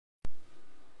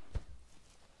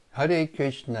Hare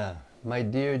Krishna, my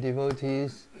dear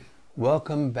devotees,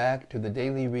 welcome back to the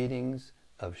daily readings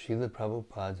of Srila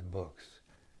Prabhupada's books,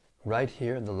 right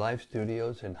here in the Life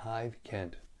Studios in Hythe,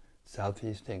 Kent,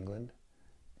 southeast England,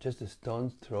 just a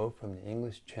stone's throw from the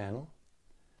English Channel.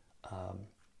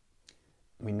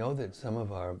 We know that some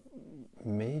of our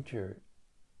major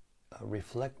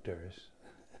reflectors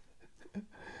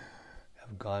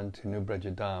have gone to New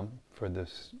Brajadam for the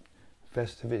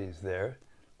festivities there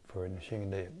for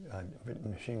Nishinga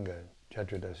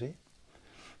Chaturdasi.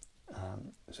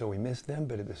 So we miss them,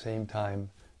 but at the same time,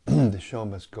 the show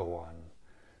must go on.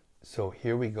 So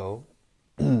here we go.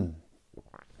 Srimad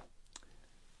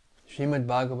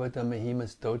Bhagavata Mahima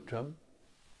Stotram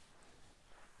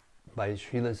by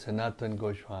Srila Sanatana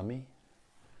Goswami,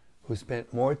 who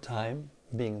spent more time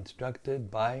being instructed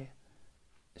by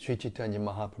Sri Chaitanya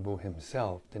Mahaprabhu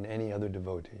himself than any other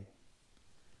devotee.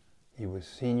 He was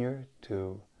senior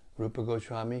to Rupa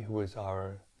Goswami, who is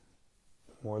our,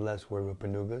 more or less, we're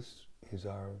Rupanugas. He's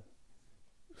our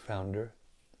founder,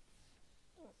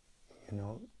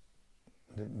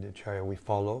 the Acharya we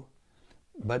follow.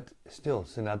 But still,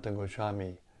 Sanatana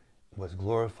Goswami was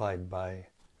glorified by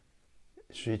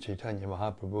Sri Chaitanya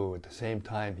Mahaprabhu. At the same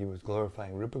time, he was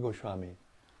glorifying Rupa Goswami.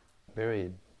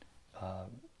 Very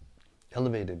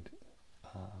elevated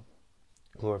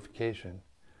glorification.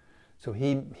 So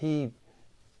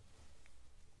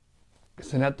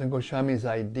Sanatana Goswami's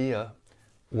idea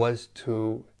was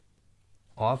to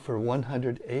offer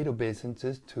 108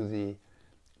 obeisances to the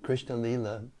Krishna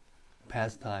Lila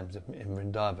pastimes in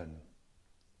Vrindavan.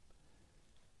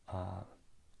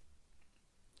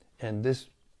 And this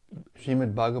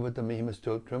Srimad Bhagavata Mahima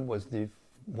Stotram was the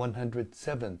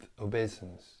 107th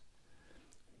obeisance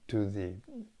to the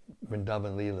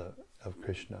Vrindavan Lila of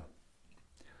Krishna.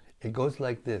 It goes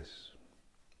like this.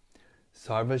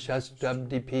 Sarva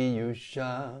Shastrabdi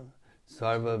Piyusha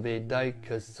Sarva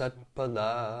Vedaika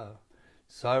Satpala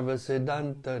Sarva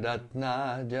Siddhanta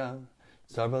Ratnaja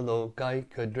Sarva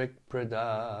Lokaika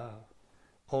Drikprada.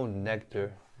 O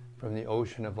nectar from the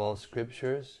ocean of all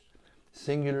scriptures,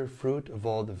 singular fruit of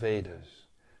all the Vedas,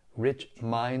 rich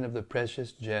mine of the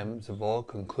precious gems of all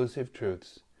conclusive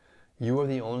truths, you are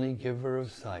the only giver of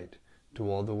sight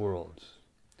to all the worlds.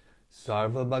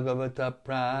 Sarva Bhagavata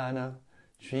Prana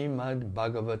Srimad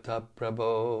Bhagavata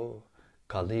Prabho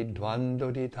Kali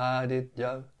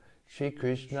Dvandoditaditya Shri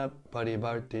Krishna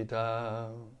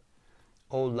Parivartita.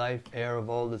 O life air of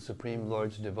all the Supreme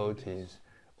Lord's devotees,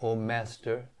 O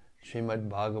Master Srimad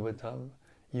Bhagavatam,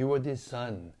 you are the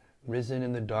sun risen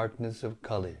in the darkness of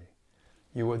Kali.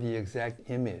 You are the exact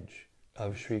image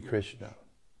of Shri Krishna.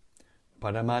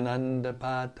 Paramananda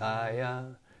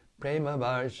Pataya Prema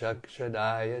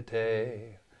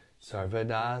Varshakshadayate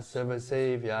Sarvada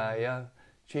Sarvasevyaya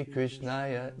Shri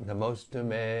Krishnaya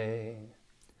Namostume.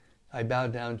 I bow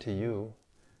down to you,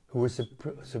 who are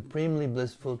supremely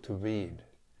blissful to read.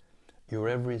 Your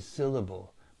every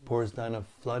syllable pours down a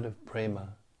flood of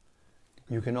prema.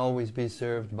 You can always be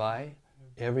served by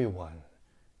everyone.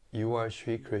 You are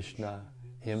Shri Krishna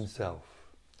himself.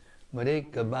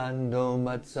 Marika Bando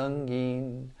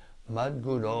Matsangin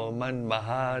Madguro Man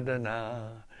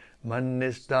Mahadana Man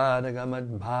Nistadaga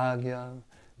Mad Bhagya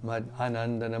Mad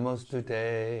Ananda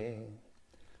Namostute.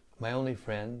 My only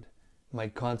friend, my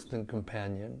constant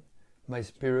companion, my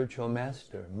spiritual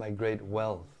master, my great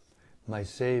wealth, my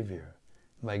savior,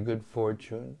 my good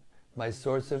fortune, my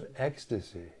source of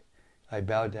ecstasy, I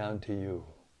bow down to you.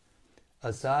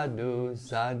 Asadu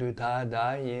sadhu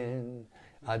tadayin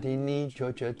adini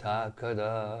chochata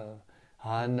kada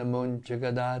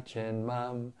hanamunchagadachen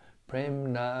mam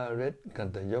premna rit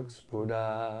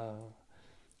kantayokspura.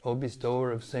 O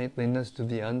bestower of saintliness to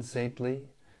the unsaintly,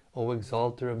 O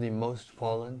exalter of the most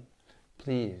fallen,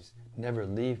 please never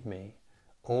leave me.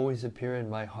 Always appear in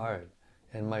my heart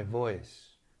and my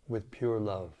voice with pure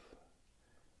love.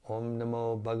 Om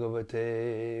Namo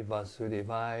Bhagavate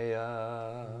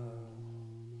Vasudevaya.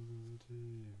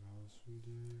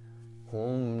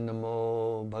 Om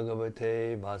Namo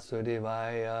Bhagavate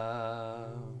Vasudevaya.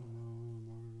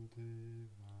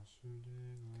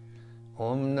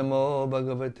 Om Namo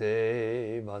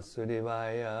Bhagavate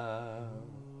Vasudevaya.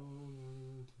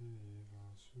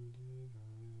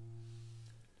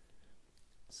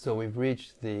 So we've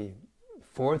reached the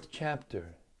 4th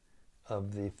chapter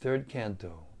of the 3rd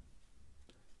canto.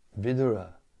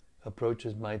 Vidura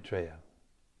approaches Maitreya.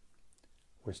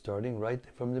 We're starting right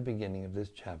from the beginning of this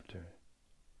chapter.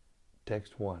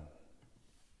 Text 1.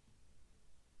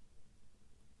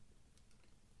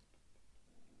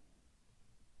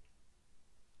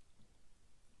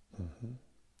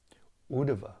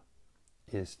 Uddhava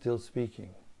is still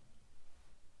speaking.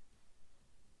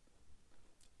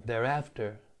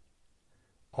 Thereafter,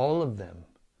 all of them,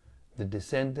 the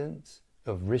descendants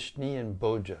of Vrishni and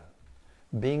Bhoja,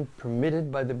 being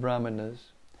permitted by the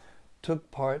Brahmanas, took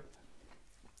part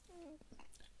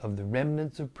of the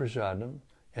remnants of prasadam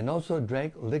and also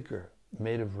drank liquor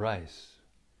made of rice.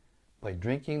 By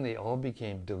drinking they all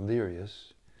became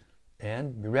delirious,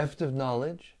 and, bereft of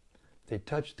knowledge, they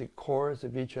touched the cores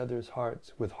of each other's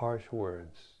hearts with harsh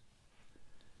words.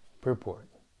 Purport.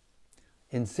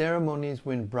 In ceremonies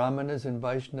when Brahmanas and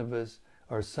Vaishnavas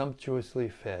are sumptuously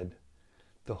fed,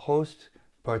 the host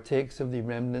partakes of the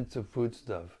remnants of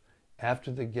foodstuff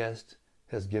after the guest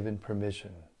has given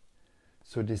permission.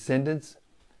 So the descendants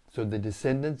of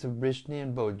Vrishni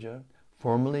and Bhoja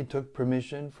formally took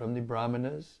permission from the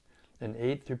Brahmanas and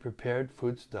ate the prepared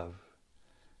foodstuff.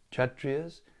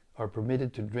 Kshatriyas are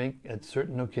permitted to drink at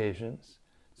certain occasions,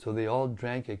 so they all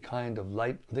drank a kind of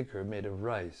light liquor made of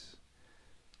rice.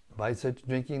 By such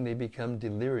drinking they become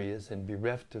delirious and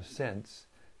bereft of sense,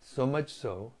 so much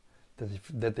so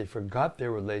that they forgot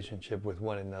their relationship with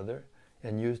one another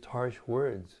and used harsh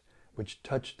words which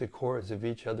touched the cores of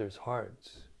each other's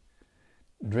hearts.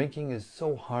 Drinking is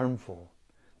so harmful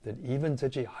that even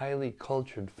such a highly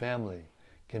cultured family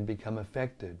can become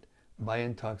affected by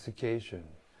intoxication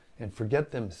and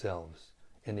forget themselves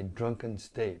in a drunken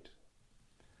state.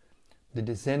 The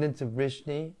descendants of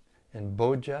Vrishni and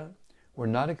Bhoja were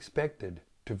not expected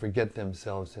to forget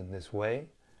themselves in this way,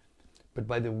 but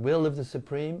by the will of the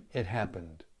Supreme it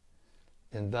happened,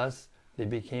 and thus they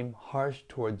became harsh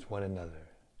towards one another.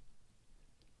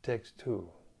 Text 2.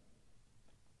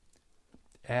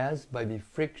 As by the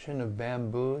friction of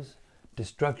bamboos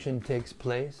destruction takes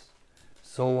place,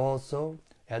 so also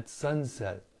at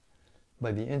sunset,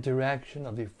 by the interaction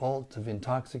of the faults of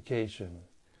intoxication,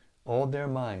 all their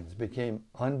minds became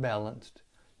unbalanced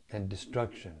and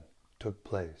destruction took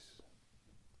place.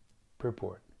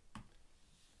 Purport.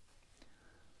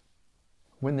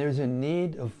 When there is a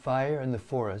need of fire in the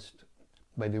forest,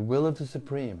 by the will of the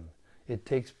Supreme, it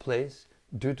takes place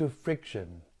due to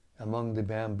friction among the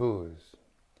bamboos.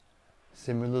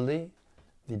 Similarly,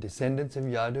 the descendants of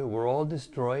Yadu were all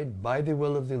destroyed by the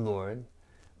will of the Lord,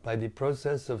 by the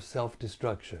process of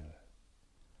self-destruction.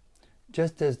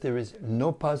 Just as there is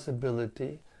no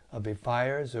possibility of a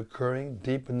fire's occurring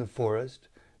deep in the forest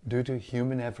due to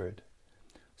human effort,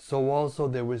 so also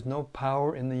there was no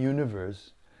power in the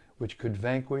universe which could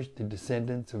vanquish the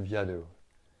descendants of Yadu,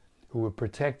 who were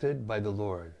protected by the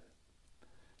Lord.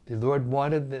 The Lord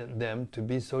wanted them to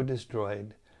be so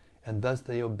destroyed, and thus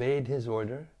they obeyed his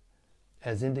order,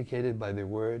 as indicated by the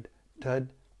word tad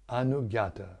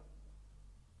anugyata.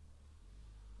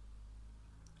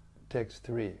 Text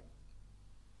 3.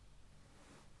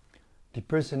 The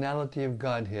personality of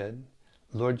Godhead,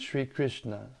 Lord Sri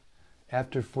Krishna,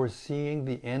 after foreseeing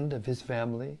the end of his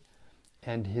family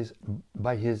and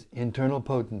by his internal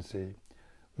potency,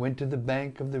 went to the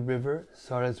bank of the river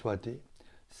Saraswati,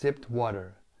 sipped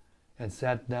water, and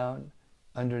sat down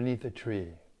underneath a tree.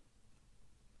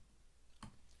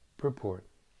 Purport.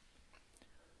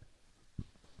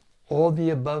 All the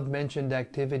above-mentioned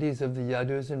activities of the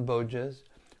Yadus and Bhojas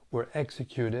were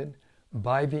executed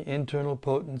by the internal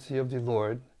potency of the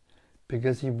Lord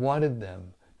because he wanted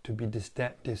them to be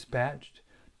dispatched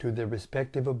to their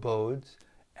respective abodes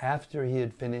after he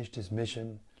had finished his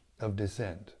mission of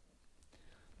descent.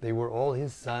 They were all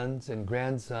his sons and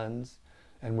grandsons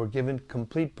and were given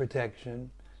complete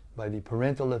protection by the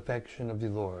parental affection of the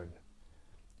Lord.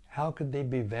 How could they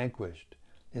be vanquished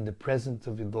in the presence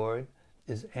of the Lord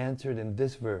is answered in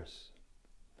this verse.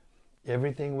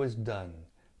 Everything was done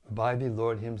by the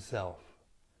Lord himself.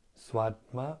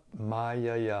 Swatma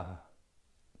Mayaya.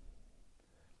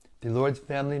 The Lord's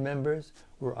family members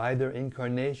were either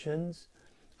incarnations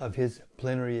of his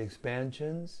plenary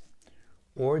expansions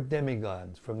or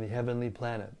demigods from the heavenly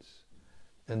planets,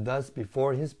 and thus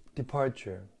before his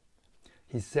departure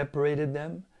he separated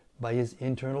them by his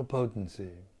internal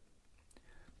potency.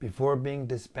 Before being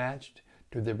dispatched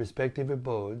to their respective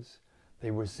abodes,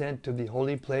 they were sent to the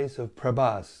holy place of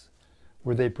Prabhas,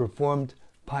 where they performed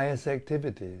pious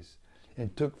activities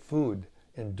and took food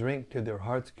and drink to their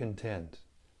heart's content.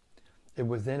 It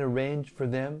was then arranged for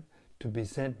them to be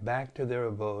sent back to their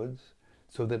abodes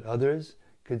so that others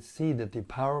could see that the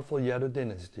powerful Yadu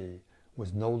dynasty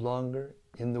was no longer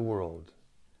in the world.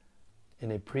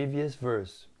 In a previous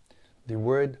verse, the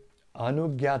word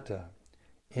anugyata,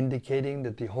 indicating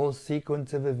that the whole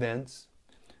sequence of events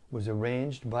was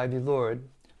arranged by the Lord,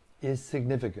 is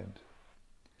significant.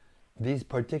 These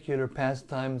particular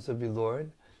pastimes of the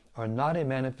Lord are not a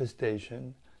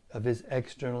manifestation of his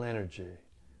external energy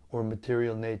or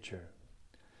material nature.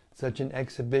 Such an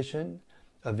exhibition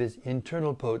of his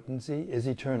internal potency is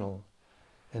eternal,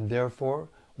 and therefore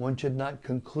one should not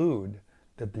conclude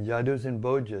that the Yadus and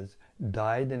Bhojas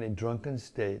died in a drunken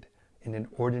state in an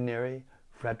ordinary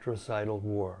fratricidal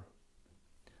war.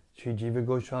 Sri Jiva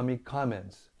Goswami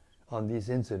comments on these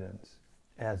incidents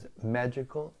as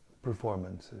magical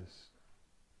performances.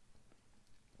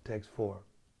 Text 4.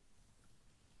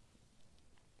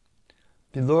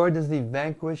 The Lord is the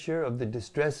vanquisher of the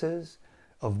distresses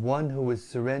of one who is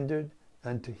surrendered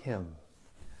unto him.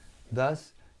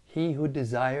 Thus, he who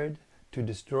desired to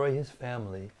destroy his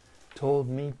family told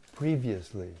me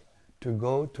previously to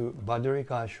go to Badarik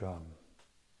Ashram.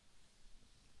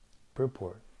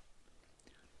 Purport.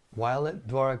 While at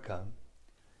Dwarka,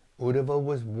 Uddhava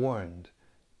was warned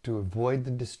to avoid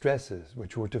the distresses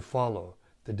which were to follow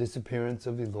the disappearance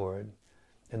of the Lord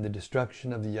and the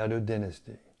destruction of the Yadu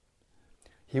dynasty.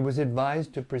 He was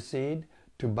advised to proceed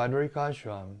to Badarik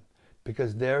Ashram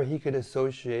because there he could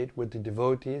associate with the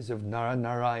devotees of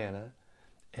Narayana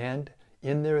and,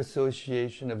 in their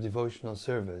association of devotional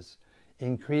service,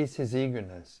 increase his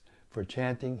eagerness for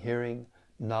chanting, hearing,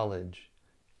 knowledge,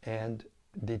 and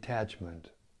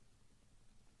detachment.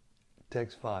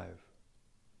 Text 5.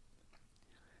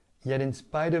 Yet in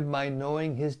spite of my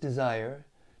knowing his desire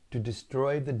to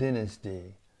destroy the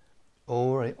dynasty,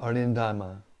 O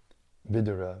Arindama,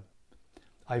 Vidura,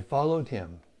 I followed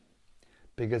him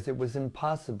because it was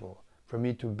impossible for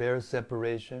me to bear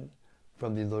separation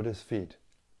from the lotus feet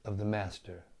of the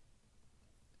Master.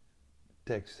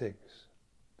 Text 6.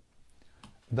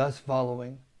 Thus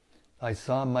following, I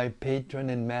saw my patron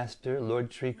and master,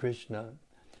 Lord Sri Krishna,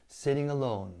 sitting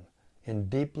alone and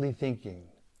deeply thinking,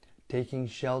 taking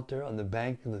shelter on the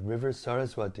bank of the river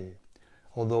Saraswati,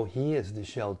 although he is the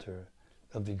shelter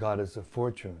of the goddess of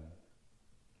fortune.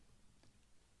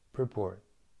 Purport.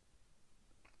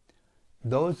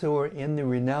 Those who are in the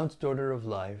renounced order of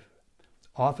life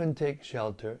often take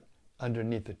shelter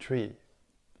underneath a tree.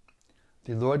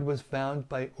 The Lord was found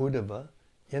by Uddhava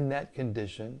in that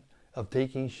condition of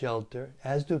taking shelter,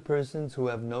 as do persons who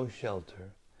have no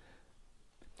shelter.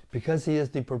 Because he is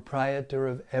the proprietor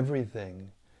of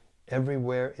everything,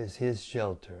 everywhere is his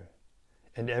shelter,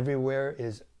 and everywhere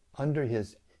is under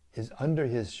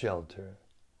his shelter.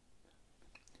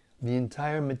 The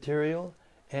entire material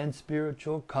and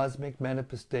spiritual cosmic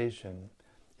manifestation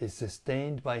is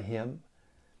sustained by him,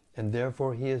 and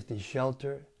therefore he is the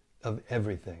shelter of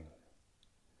everything.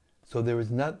 So there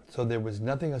was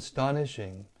nothing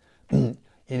astonishing in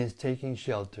his taking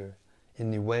shelter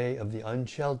in the way of the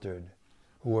unsheltered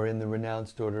who are in the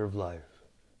renounced order of life.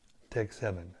 Text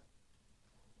 7.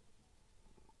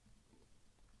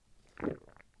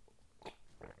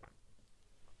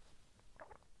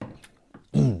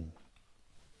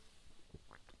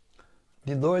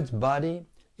 The Lord's body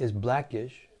is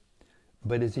blackish,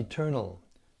 but is eternal,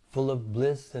 full of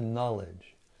bliss and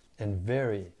knowledge, and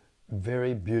very,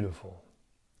 very beautiful.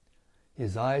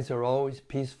 His eyes are always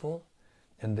peaceful,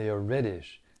 and they are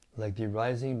reddish like the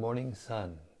rising morning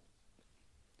sun.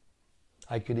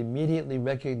 I could immediately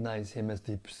recognize him as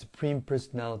the Supreme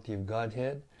Personality of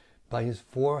Godhead by his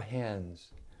 4 hands,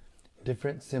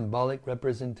 different symbolic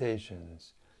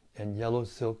representations, and yellow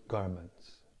silk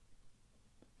garments.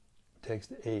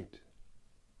 Text 8.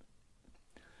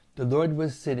 The Lord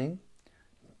was sitting,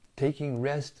 taking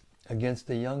rest against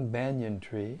a young banyan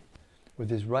tree,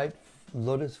 with his right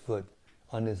lotus foot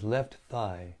on his left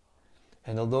thigh,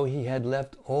 and although he had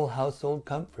left all household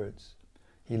comforts,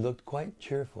 he looked quite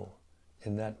cheerful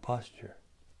in that posture.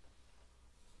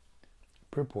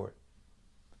 Purport.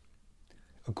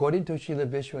 According to Srila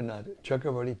Vishwanath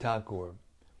Chakravarti Thakur,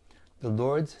 the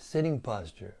Lord's sitting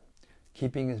posture,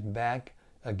 keeping his back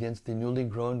against the newly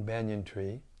grown banyan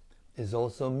tree, is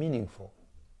also meaningful.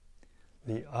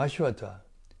 The Ashwatha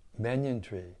banyan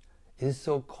tree is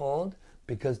so called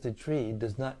because the tree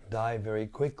does not die very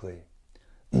quickly.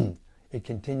 It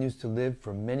continues to live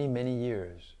for many, many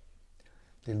years.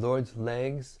 The Lord's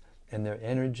legs and their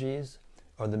energies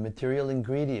are the material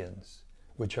ingredients,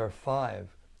 which are 5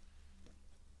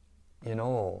 in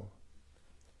all: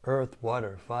 earth,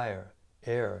 water, fire,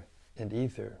 air, and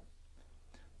ether.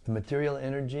 The material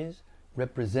energies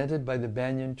represented by the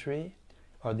banyan tree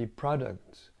are the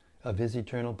products of his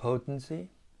eternal potency,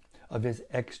 of his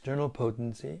external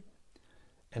potency,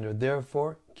 and are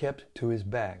therefore kept to his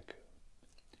back.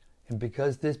 And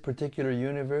because this particular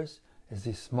universe is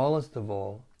the smallest of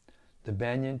all, the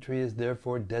banyan tree is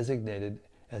therefore designated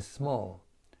as small,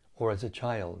 or as a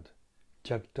child.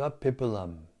 Chakta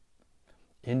Pipalam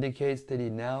indicates that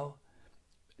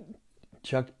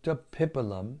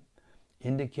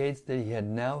he had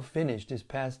now finished his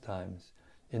pastimes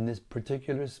in this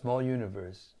particular small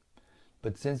universe.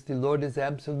 But since the Lord is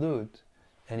absolute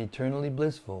and eternally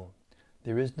blissful,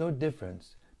 there is no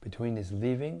difference between his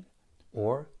leaving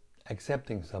or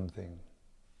accepting something.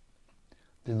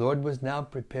 The Lord was now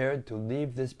prepared to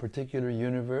leave this particular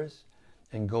universe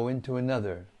and go into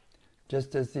another,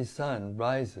 just as the sun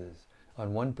rises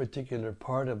on one particular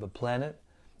part of a planet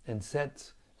and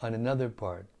sets on another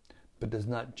part, but does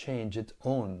not change its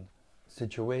own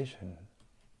situation.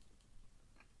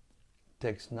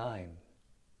 Text 9.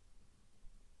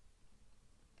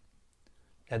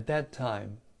 At that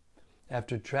time,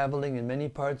 after traveling in many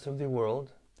parts of the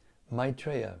world,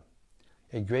 Maitreya,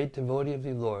 a great devotee of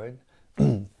the Lord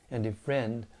and a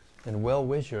friend and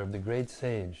well-wisher of the great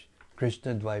sage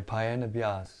Krishna Dvaipayana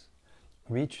Vyas,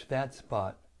 reached that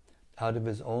spot out of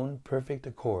his own perfect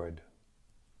accord.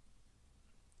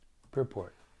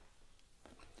 Purport.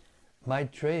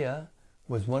 Maitreya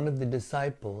was one of the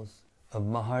disciples of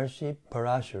Maharshi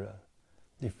Parashara,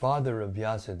 the father of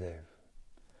Vyasadeva.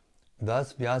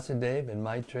 Thus Vyasadeva and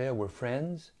Maitreya were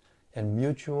friends and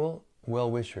mutual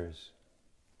well-wishers.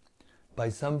 By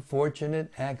some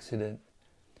fortunate accident,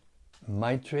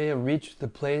 Maitreya reached the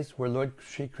place where Lord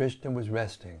Sri Krishna was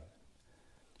resting.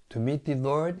 To meet the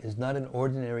Lord is not an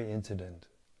ordinary incident.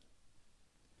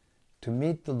 To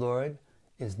meet the Lord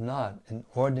is not an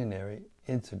ordinary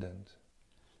incident.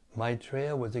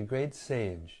 Maitreya was a great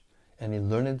sage and a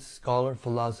learned scholar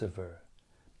philosopher,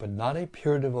 but not a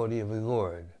pure devotee of the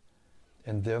Lord,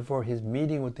 and therefore his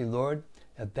meeting with the Lord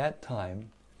at that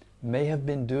time may have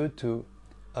been due to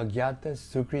agyata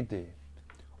sukriti,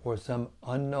 or some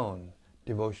unknown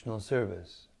devotional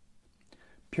service.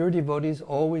 Pure devotees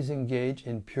always engage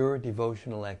in pure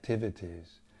devotional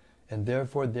activities, and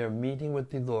therefore their meeting with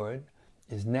the Lord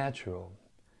is natural.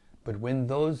 But when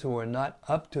those who are not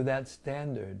up to that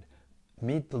standard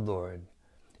meet the Lord,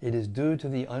 it is due to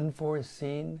the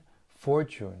unforeseen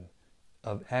fortune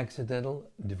of accidental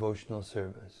devotional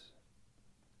service.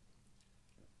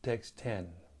 Text 10.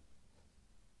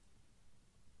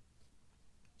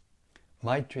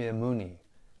 Maitreya Muni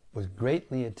was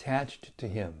greatly attached to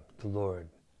him, the Lord,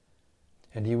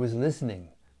 and he was listening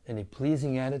in a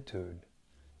pleasing attitude,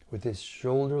 with his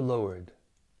shoulder lowered,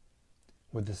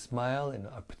 with a smile and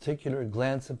a particular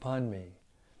glance upon me.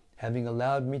 Having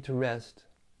allowed me to rest,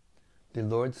 the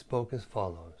Lord spoke as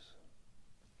follows.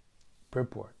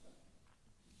 Purport.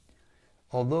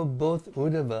 Although both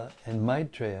Uddhava and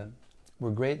Maitreya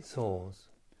were great souls,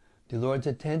 the Lord's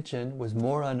attention was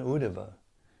more on Uddhava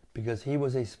because he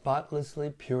was a spotlessly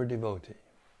pure devotee.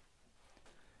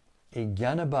 A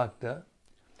Jnanabhakta,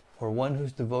 or one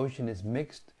whose devotion is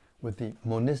mixed with the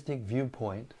monistic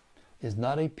viewpoint, is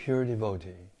not a pure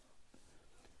devotee.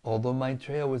 Although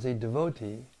Maitreya was a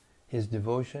devotee, his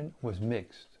devotion was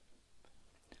mixed.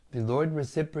 The Lord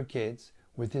reciprocates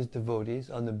with his devotees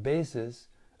on the basis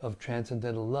of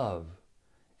transcendental love,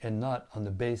 and not on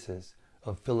the basis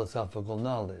of philosophical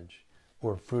knowledge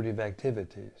or fruitive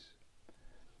activities.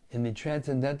 In the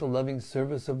transcendental loving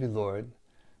service of the Lord,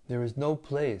 there is no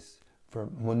place for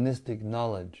monistic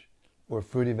knowledge or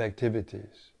fruitive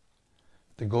activities.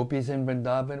 The gopis in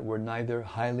Vrindavan were neither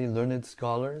highly learned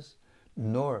scholars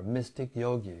nor mystic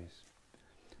yogis.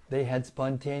 They had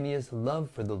spontaneous love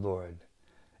for the Lord,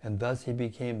 and thus he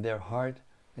became their heart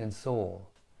and soul.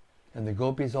 And the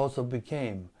gopis also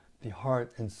became the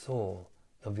heart and soul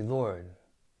of the Lord.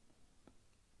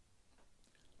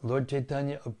 Lord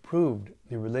Chaitanya approved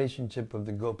the relationship of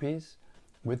the gopis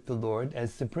with the Lord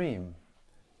as supreme.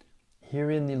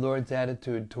 Herein the Lord's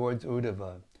attitude towards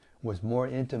Uddhava was more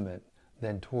intimate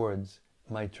than towards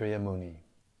Maitreya Muni.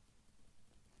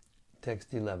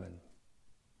 Text 11.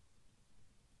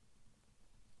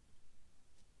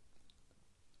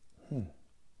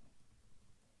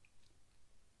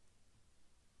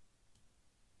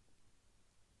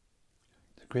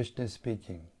 Krishna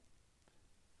speaking.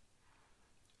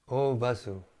 O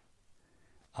Vasu,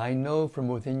 I know from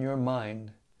within your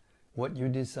mind what you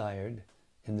desired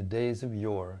in the days of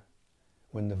yore,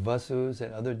 when the Vasus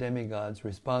and other demigods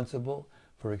responsible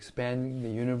for expanding the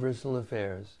universal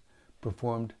affairs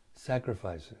performed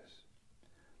sacrifices.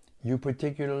 You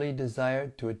particularly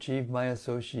desired to achieve my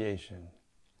association.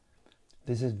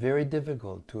 This is very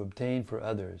difficult to obtain for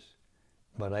others,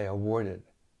 but I award it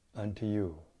unto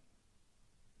you.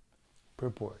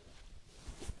 Purport.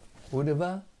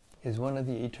 Uddhava is one of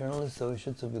the eternal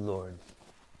associates of the Lord,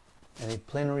 and a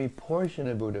plenary portion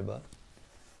of Uddhava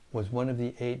was one of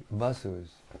the 8 Vasus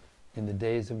in the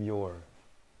days of yore.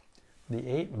 The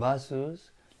 8 Vasus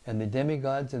and the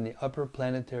demigods in the upper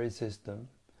planetary system,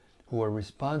 who are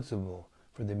responsible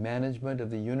for the management of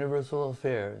the universal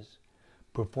affairs,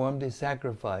 performed a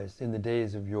sacrifice in the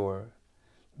days of yore,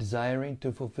 desiring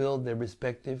to fulfill their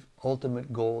respective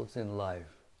ultimate goals in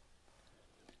life.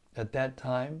 At that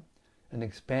time, an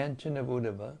expansion of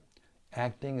Uddhava,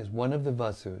 acting as one of the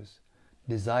Vasus,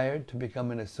 desired to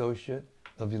become an associate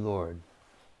of the Lord.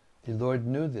 The Lord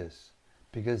knew this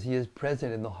because He is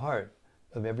present in the heart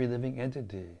of every living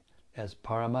entity as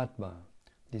Paramatma,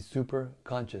 the super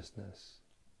consciousness.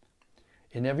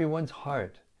 In everyone's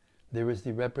heart, there is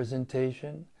the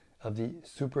representation of the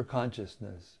super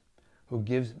consciousness who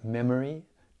gives memory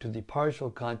to the partial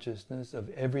consciousness of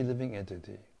every living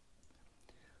entity.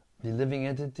 The living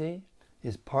entity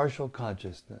is partial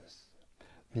consciousness.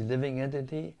 The living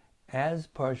entity, as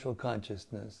partial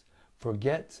consciousness,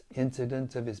 forgets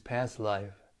incidents of his past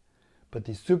life, but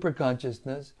the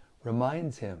superconsciousness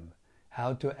reminds him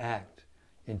how to act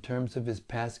in terms of his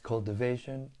past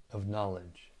cultivation of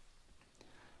knowledge.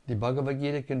 The Bhagavad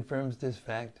Gita confirms this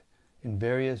fact in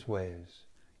various ways.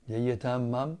 Yayatam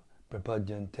mam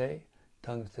prapadyante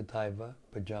tang sataiva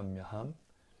bhajamyaham.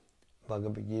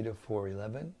 Bhagavad Gita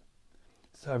 4:11.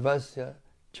 Sarvasya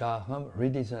chaham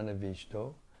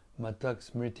hridisanavisto matak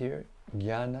smritir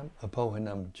jnanam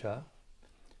apohanam cha.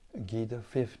 Gita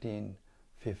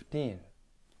 15:15.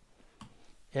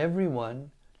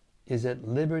 Everyone is at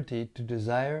liberty to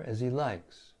desire as he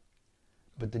likes,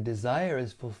 but the desire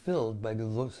is fulfilled by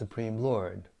the Supreme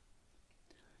Lord.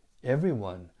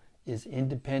 Everyone is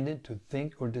independent to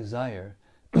think or desire,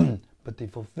 but the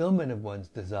fulfillment of one's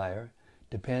desire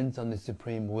depends on the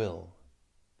Supreme Will.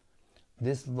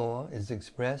 This law is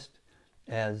expressed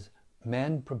as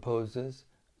man proposes,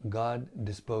 God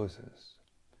disposes.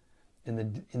 In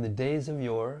the days of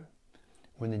yore,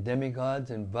 when the demigods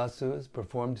and Vasus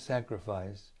performed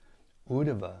sacrifice,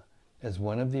 Uddhava, as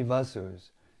one of the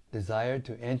Vasus, desired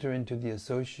to enter into the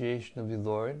association of the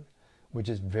Lord, which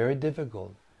is very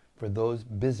difficult for those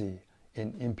busy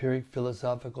in empiric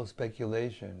philosophical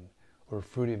speculation or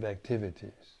fruitive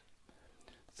activities.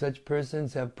 Such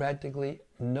persons have practically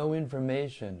no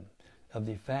information of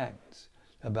the facts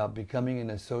about becoming an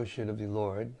associate of the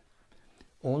Lord.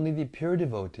 Only the pure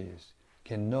devotees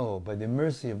can know by the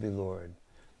mercy of the Lord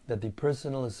that the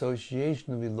personal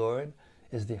association of the Lord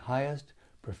is the highest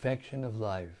perfection of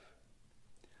life.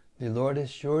 The Lord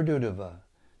assured Uddhava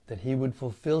that he would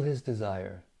fulfill his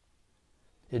desire.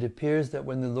 It appears that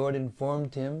when the Lord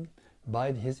informed him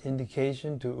by his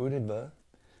indication to Uddhava,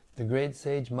 the great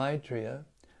sage Maitreya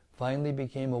finally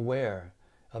became aware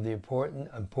of the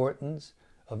importance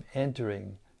of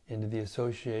entering into the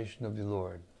association of the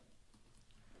Lord.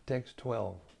 Text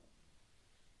 12.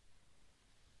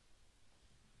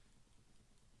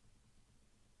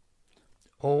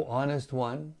 O honest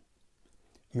one,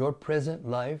 your present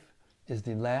life is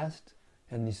the last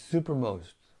and the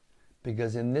supermost,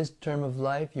 because in this term of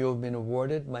life you have been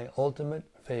awarded my ultimate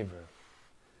favor.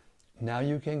 Now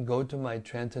you can go to my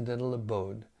transcendental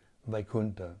abode,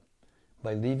 Vaikuntha,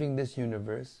 by leaving this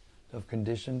universe of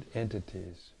conditioned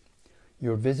entities.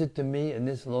 Your visit to me in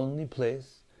this lonely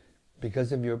place,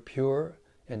 because of your pure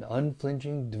and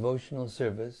unflinching devotional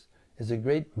service, is a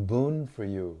great boon for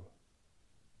you.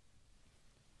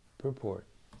 Purport.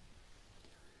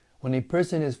 When a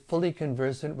person is fully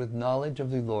conversant with knowledge of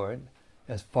the Lord,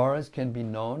 as far as can be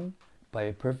known by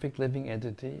a perfect living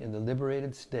entity in the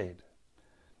liberated state,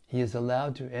 he is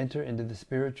allowed to enter into the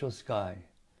spiritual sky,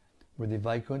 where the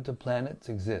Vaikuntha planets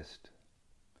exist.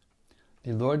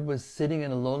 The Lord was sitting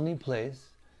in a lonely place,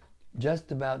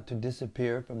 just about to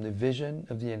disappear from the vision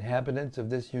of the inhabitants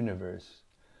of this universe,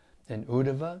 and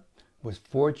Uddhava was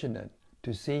fortunate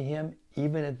to see him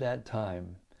even at that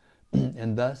time,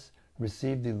 and thus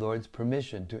received the Lord's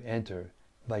permission to enter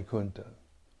Vaikuntha.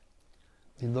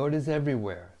 The Lord is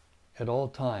everywhere, at all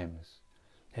times,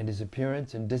 and his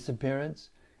appearance and disappearance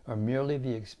are merely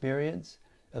the experience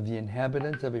of the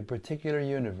inhabitants of a particular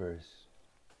universe.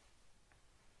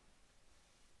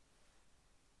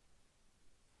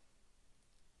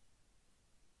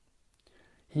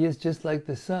 He is just like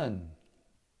the sun.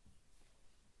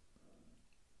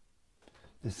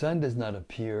 The sun does not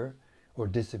appear or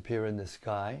disappear in the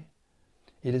sky.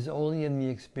 It is only in the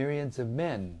experience of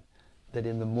men that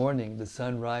in the morning the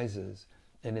sun rises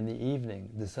and in the evening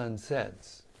the sun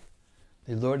sets.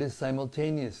 The Lord is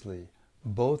simultaneously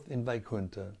both in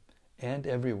Vaikuntha and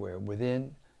everywhere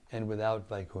within and without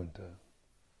Vaikuntha.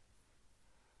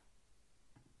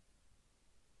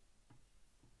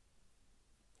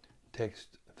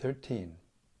 Text 13.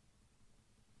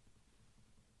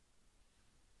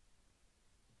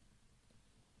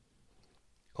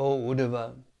 O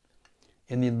Uddhava,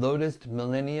 in the lotus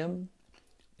millennium,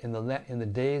 in the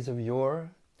days of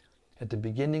yore, at the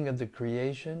beginning of the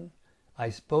creation I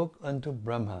spoke unto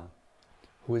Brahma,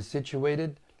 who is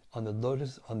situated on the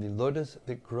lotus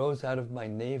that grows out of my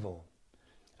navel,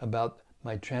 about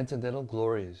my transcendental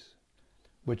glories,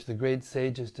 which the great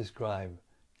sages describe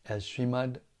as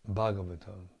Srimad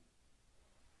Bhagavatam.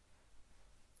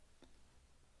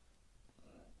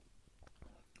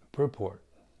 Purport.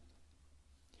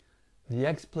 The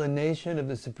explanation of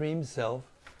the Supreme Self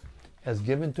as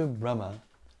given to Brahma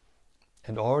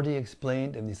and already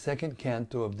explained in the second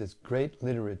canto of this great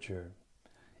literature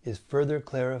is further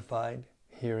clarified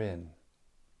herein.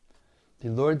 The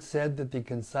Lord said that the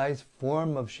concise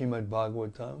form of Srimad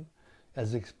Bhagavatam,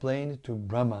 as explained to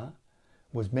Brahma,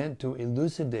 was meant to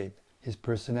elucidate his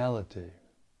personality.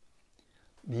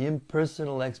 The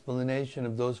impersonal explanation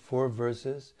of those 4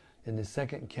 verses in the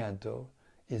second canto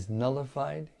is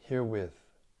nullified herewith.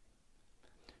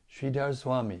 Sridhar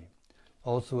Swami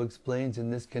also explains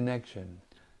in this connection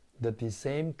that the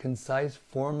same concise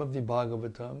form of the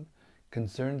Bhagavatam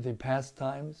concerned the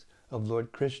pastimes of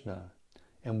Lord Krishna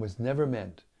and was never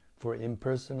meant for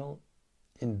impersonal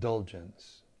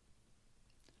indulgence.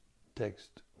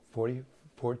 Text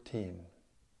 14.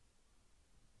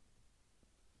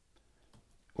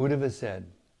 Uddhava said,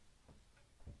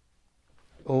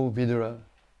 O Vidura,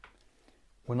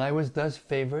 when I was thus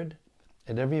favored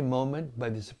at every moment by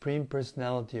the Supreme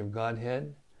Personality of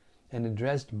Godhead and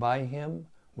addressed by Him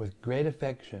with great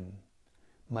affection,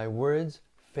 my words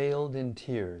failed in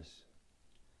tears,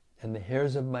 and the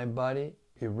hairs of my body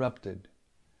erupted.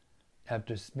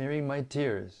 After smearing my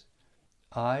tears,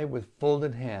 I, with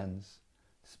folded hands,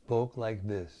 spoke like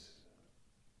this.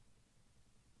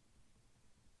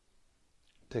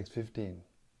 Text 15.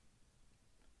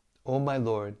 O my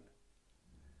Lord,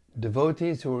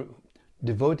 devotees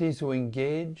who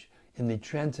engage in the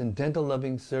transcendental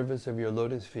loving service of your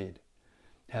lotus feet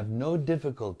have no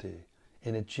difficulty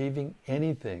in achieving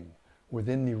anything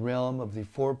within the realm of the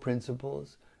 4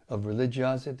 principles of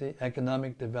religiosity,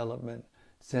 economic development,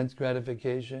 sense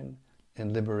gratification,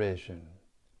 and liberation.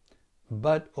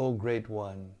 But, O Great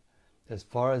One, as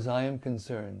far as I am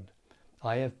concerned,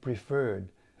 I have preferred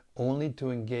only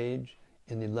to engage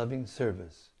in the loving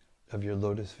service of your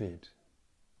lotus feet.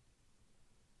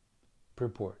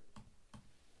 Purport.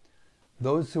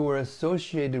 Those who are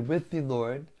associated with the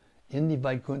Lord in the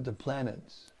Vaikuntha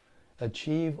planets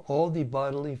achieve all the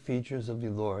bodily features of the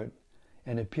Lord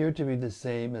and appear to be the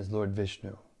same as Lord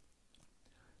Vishnu.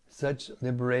 Such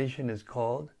liberation is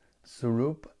called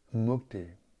Sarup Mukti,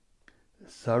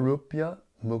 Sarupya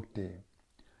Mukti,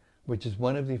 which is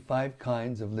one of the 5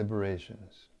 kinds of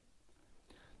liberations.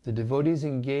 The devotees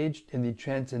engaged in the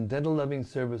transcendental loving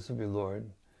service of the Lord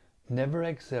never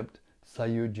accept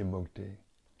Sayuja Mukti,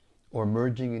 or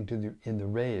merging in the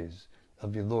rays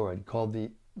of the Lord, called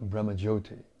the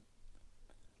Brahmajyoti.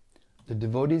 The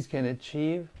devotees can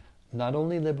achieve not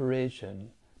only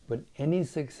liberation, but any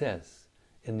success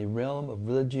in the realm of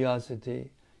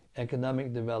religiosity,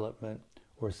 economic development,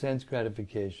 or sense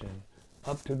gratification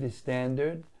up to the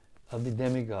standard of the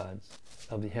demigods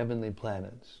of the heavenly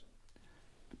planets.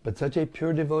 But such a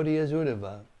pure devotee as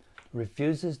Uddhava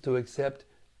refuses to accept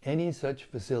any such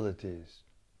facilities.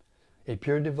 A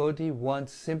pure devotee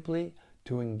wants simply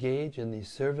to engage in the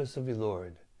service of the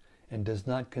Lord and does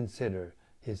not consider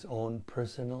his own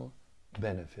personal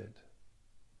benefit.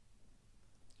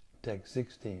 Text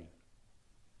 16.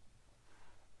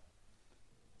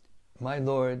 My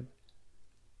Lord,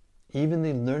 even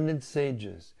the learned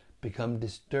sages become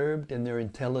disturbed in their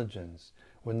intelligence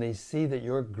when they see that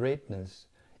your greatness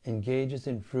engages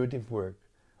in fruitive work,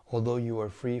 although you are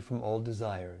free from all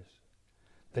desires,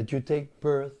 that you take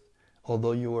birth,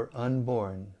 although you are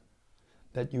unborn,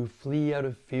 that you flee out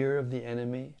of fear of the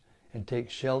enemy and take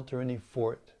shelter in a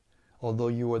fort, although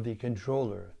you are the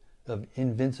controller of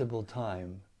invincible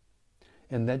time,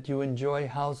 and that you enjoy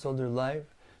householder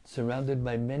life surrounded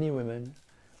by many women,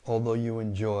 although you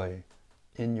enjoy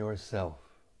in yourself.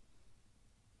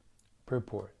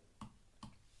 Purport.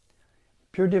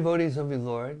 Pure devotees of the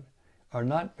Lord are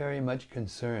not very much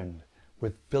concerned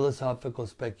with philosophical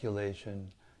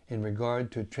speculation in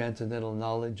regard to transcendental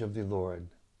knowledge of the Lord,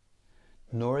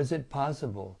 nor is it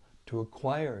possible to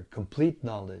acquire complete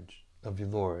knowledge of the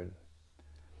Lord.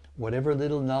 Whatever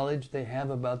little knowledge they have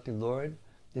about the Lord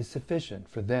is sufficient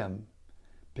for them,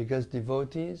 because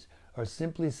devotees are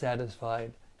simply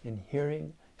satisfied in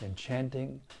hearing and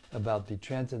chanting about the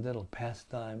transcendental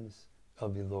pastimes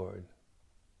of the Lord.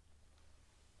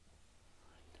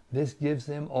 This gives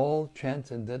them all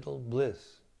transcendental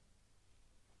bliss.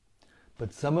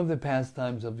 But some of the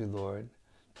pastimes of the Lord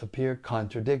appear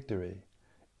contradictory,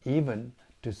 even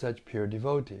to such pure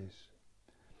devotees.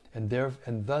 And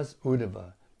thus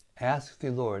Uddhava asks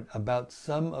the Lord about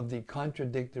some of the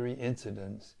contradictory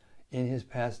incidents in his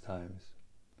pastimes.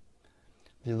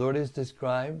 The Lord is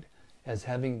described as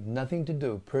having nothing to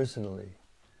do personally,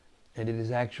 and it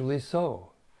is actually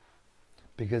so,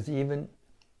 because even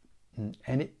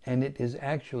it is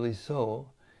actually so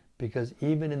because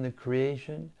even in the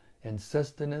creation and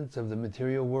sustenance of the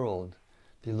material world,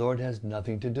 the Lord has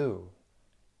nothing to do.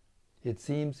 It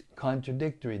seems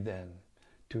contradictory then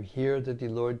to hear that the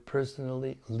Lord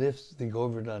personally lifts the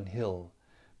Govardhan hill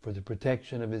for the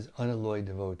protection of his unalloyed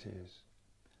devotees.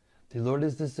 The Lord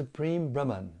is the supreme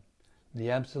Brahman,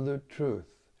 the absolute truth,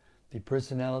 the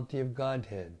personality of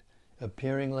Godhead,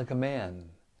 appearing like a man.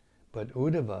 But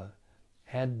Uddhava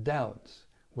had doubts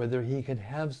whether he could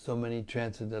have so many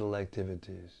transcendental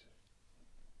activities.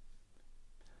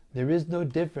 There is no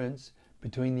difference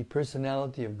between the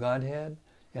personality of Godhead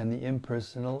and the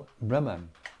impersonal Brahman.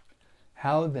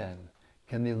 How then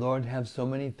can the Lord have so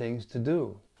many things to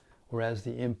do, whereas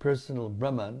the impersonal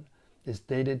Brahman is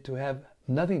stated to have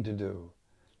nothing to do,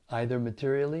 either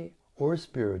materially or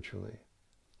spiritually?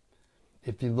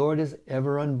 If the Lord is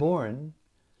ever unborn,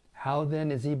 how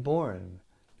then is he born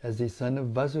as the son of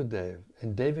Vasudeva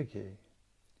and Devaki?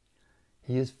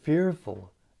 He is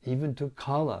fearful even to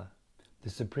Kala, the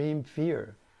supreme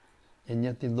fear, and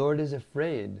yet the Lord is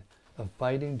afraid of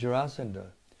fighting Jarasandha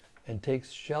and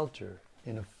takes shelter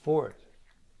in a fort.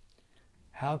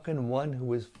 How can one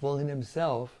who is full in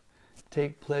himself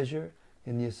take pleasure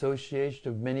in the association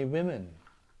of many women?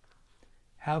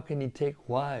 How can he take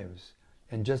wives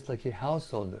and, just like a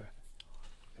householder,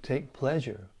 take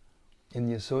pleasure in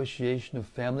the association of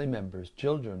family members,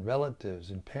 children, relatives,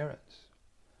 and parents?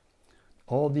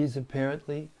 All these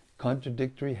apparently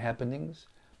contradictory happenings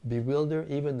bewilder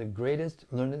even the greatest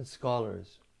learned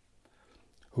scholars,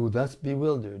 who, thus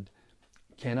bewildered,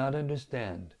 cannot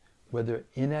understand whether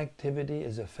inactivity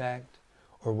is a fact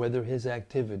or whether his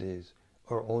activities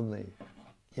are only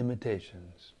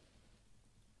imitations.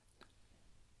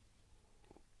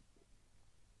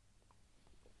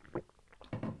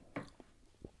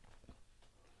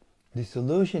 The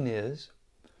solution is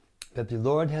that the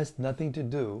Lord has nothing to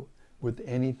do with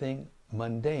anything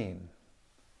mundane.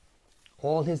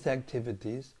 All his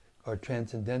activities are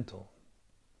transcendental.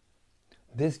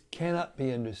 This cannot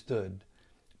be understood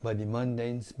by the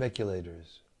mundane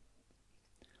speculators.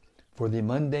 For the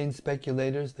mundane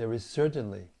speculators there is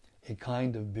certainly a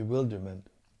kind of bewilderment,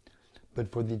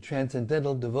 but for the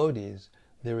transcendental devotees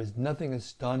there is nothing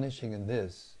astonishing in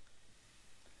this.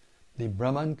 The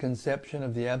Brahman conception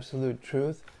of the Absolute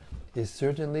Truth is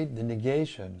certainly the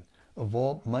negation of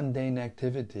all mundane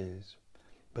activities,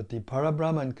 but the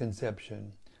Parabrahman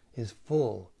conception is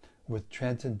full with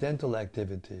transcendental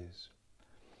activities.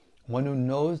 One who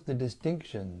knows the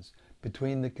distinctions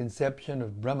between the conception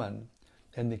of Brahman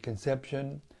and the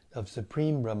conception of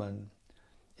Supreme Brahman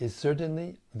is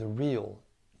certainly the real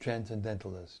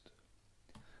transcendentalist.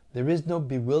 There is no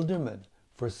bewilderment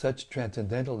for such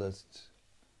transcendentalists.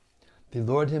 The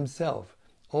Lord himself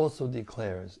also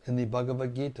declares in the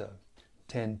Bhagavad Gita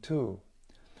 10.2,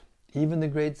 even the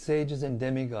great sages and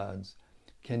demigods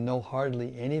can know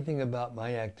hardly anything about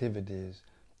my activities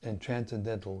and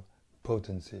transcendental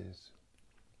potencies.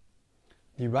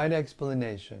 The right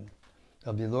explanation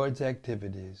of the Lord's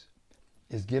activities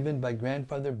is given by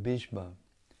Grandfather Bhishma,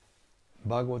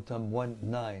 Bhagavatam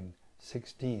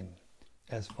 1.9.16,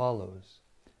 as follows: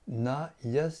 Na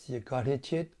yasya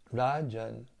karichit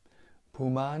rajan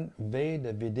puman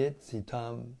veda vidit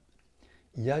sitam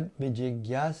yad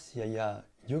vijigyasyaya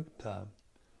yukta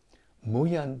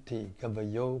muyanti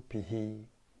kavayo pihi.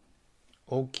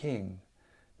 O King,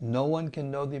 no one can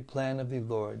know the plan of the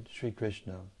Lord Sri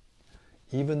Krishna,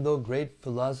 even though great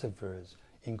philosophers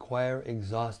inquire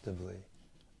exhaustively.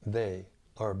 They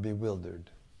are bewildered.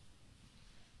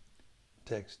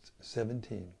 Text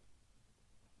 17.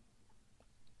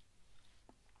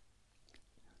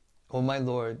 O my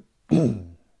Lord,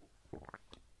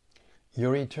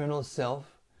 your eternal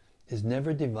self is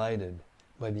never divided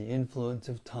by the influence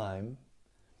of time,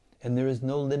 and there is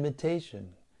no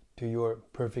limitation to your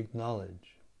perfect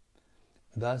knowledge.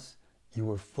 Thus, you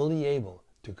were fully able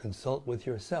to consult with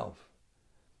yourself,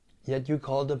 yet you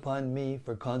called upon me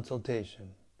for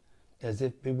consultation, as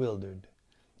if bewildered,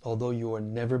 although you are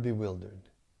never bewildered.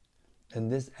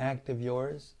 And this act of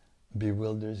yours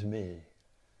bewilders me.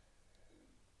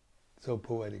 So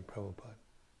poetic, Prabhupada.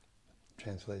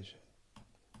 Translation.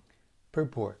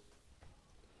 Purport.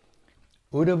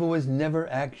 Uddhava was never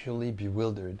actually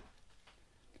bewildered,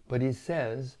 but he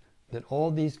says that all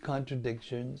these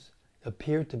contradictions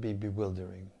appear to be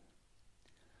bewildering.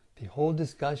 The whole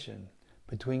discussion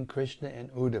between Krishna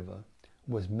and Uddhava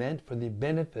was meant for the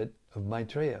benefit of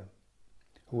Maitreya,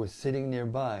 who was sitting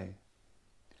nearby.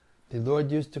 The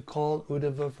Lord used to call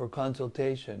Uddhava for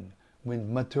consultation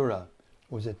when Mathura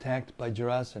was attacked by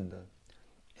Jarasandha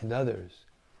and others,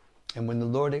 and when the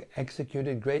Lord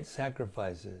executed great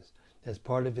sacrifices as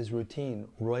part of his routine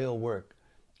royal work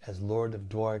as Lord of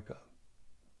Dwarka.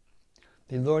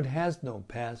 The Lord has no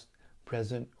past,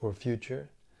 present, or future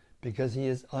because he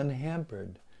is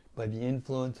unhampered by the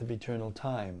influence of eternal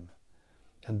time,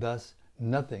 and thus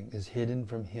nothing is hidden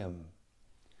from him.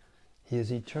 He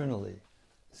is eternally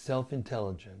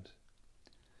self-intelligent.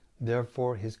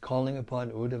 Therefore, his calling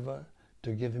upon Uddhava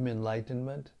to give him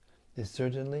enlightenment is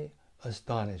certainly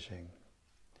astonishing.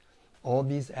 All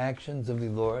these actions of the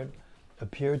Lord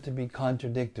appear to be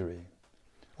contradictory,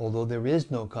 although there is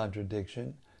no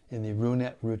contradiction in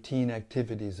the routine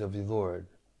activities of the Lord.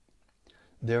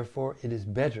 Therefore, it is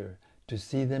better to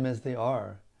see them as they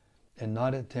are and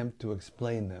not attempt to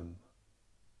explain them.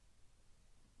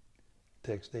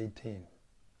 Text 18.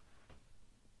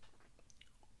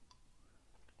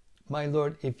 My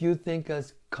Lord, if you think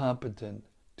us competent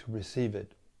to receive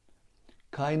it,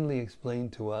 kindly explain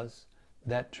to us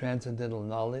that transcendental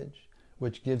knowledge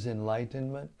which gives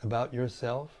enlightenment about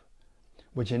yourself,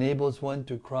 which enables one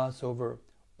to cross over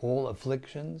all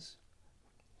afflictions,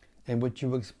 and which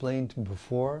you explained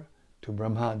before to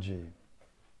Brahmaji.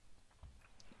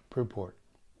 Purport.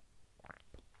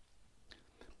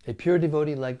 A pure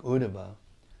devotee like Uddhava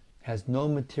has no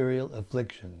material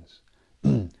afflictions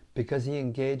because he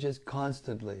engages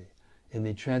constantly in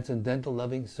the transcendental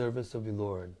loving service of the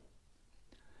Lord.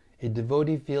 A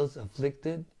devotee feels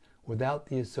afflicted without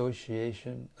the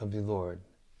association of the Lord.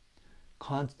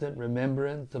 Constant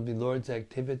remembrance of the Lord's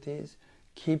activities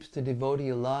keeps the devotee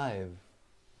alive,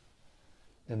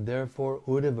 and therefore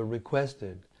Uddhava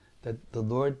requested that the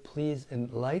Lord please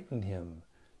enlighten him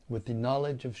with the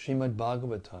knowledge of Srimad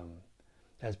Bhagavatam,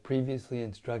 as previously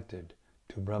instructed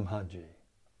to Brahmaji.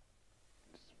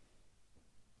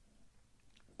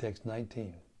 Text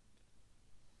 19.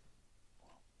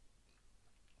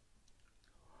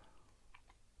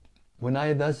 When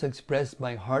I thus expressed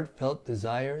my heartfelt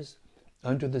desires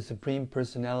unto the Supreme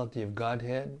Personality of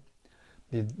Godhead,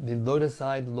 the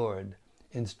lotus-eyed Lord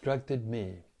instructed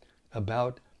me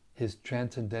about his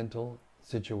transcendental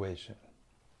situation.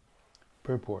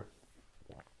 Purport.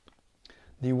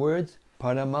 The words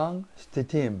paramang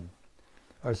stitim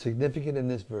are significant in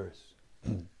this verse.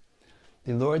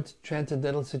 The Lord's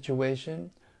transcendental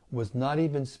situation was not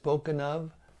even spoken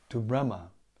of to Brahma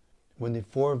when the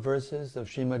 4 verses of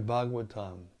Srimad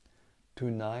Bhagavatam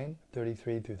 2.9,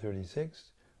 33 through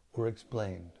 36 were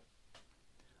explained.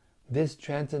 This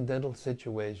transcendental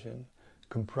situation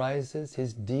comprises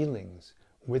his dealings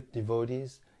with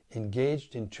devotees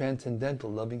engaged in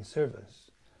transcendental loving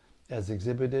service, as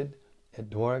exhibited at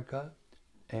Dwarka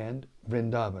and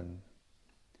Vrindavan.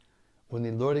 When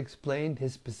the Lord explained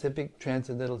his specific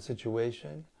transcendental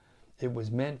situation, it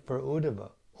was meant for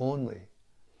Uddhava only,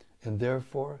 and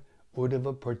therefore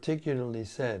Uddhava particularly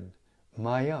said,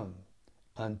 Mayam,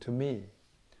 unto me,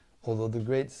 although the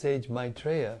great sage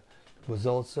Maitreya was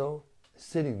also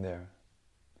sitting there.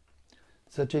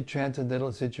 Such a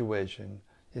transcendental situation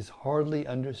is hardly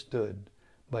understood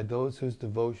by those whose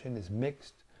devotion is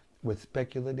mixed with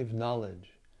speculative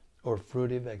knowledge or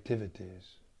fruitive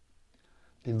activities.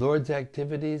 The Lord's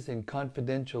activities and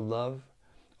confidential love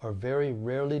are very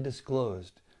rarely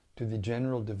disclosed to the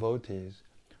general devotees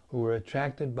who are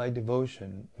attracted by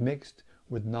devotion mixed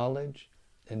with knowledge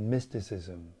and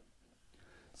mysticism.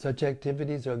 Such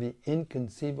activities are the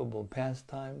inconceivable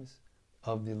pastimes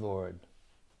of the Lord.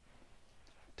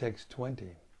 Text 20.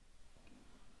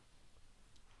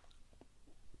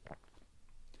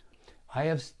 I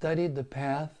have studied the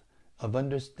path of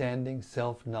understanding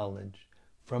self-knowledge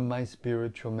from my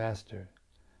spiritual master,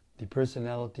 the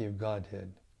Personality of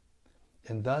Godhead,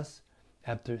 and thus,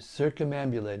 after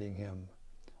circumambulating him,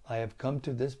 I have come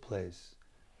to this place,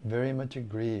 very much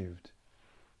aggrieved,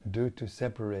 due to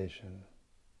separation.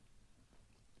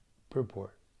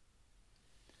 Purport.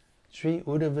 Sri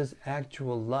Uddhava's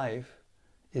actual life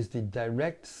is the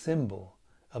direct symbol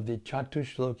of the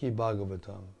Chatushloki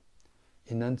Bhagavatam,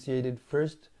 enunciated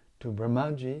first to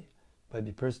Brahmaji by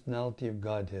the Personality of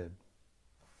Godhead.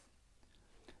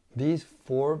 These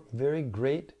 4 very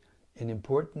great and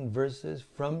important verses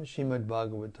from Srimad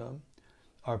Bhagavatam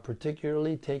are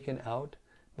particularly taken out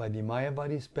by the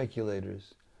Mayavadi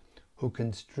speculators who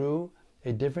construe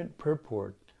a different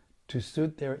purport to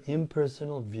suit their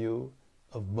impersonal view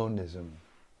of monism.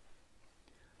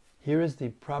 Here is the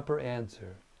proper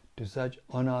answer to such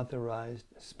unauthorized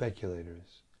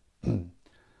speculators.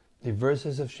 The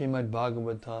verses of Srimad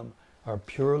Bhagavatam are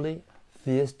purely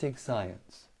theistic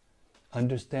science,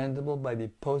 understandable by the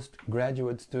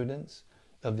postgraduate students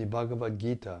of the Bhagavad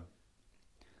Gita.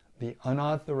 The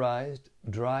unauthorized,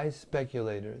 dry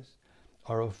speculators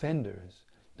are offenders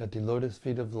at the lotus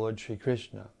feet of Lord Sri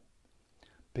Krishna,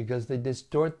 because they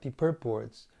distort the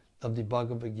purports of the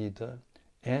Bhagavad Gita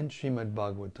and Srimad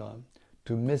Bhagavatam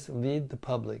to mislead the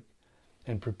public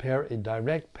and prepare a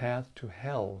direct path to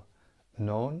hell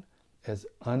known as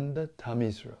Andha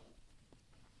Tamisra.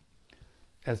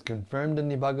 As confirmed in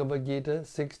the Bhagavad Gita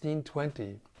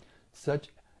 16:20, such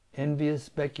envious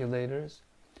speculators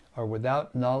are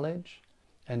without knowledge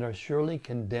and are surely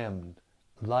condemned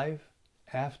life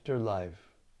after life.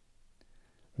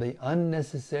 They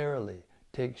unnecessarily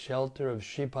take shelter of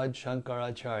Shripad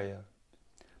Shankaracharya,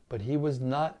 but he was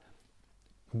not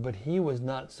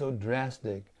so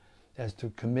drastic as to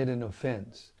commit an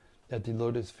offense at the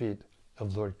lotus feet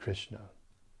of Lord Krishna.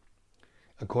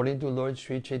 According to Lord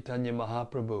Sri Chaitanya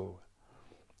Mahaprabhu,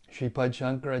 Shripad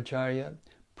Shankaracharya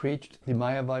preached the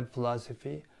Mayavad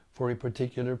philosophy for a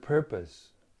particular purpose.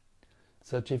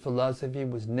 Such a philosophy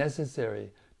was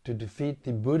necessary to defeat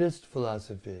the Buddhist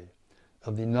philosophy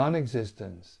of the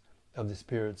non-existence of the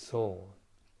spirit soul,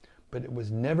 but it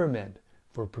was never meant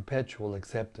for perpetual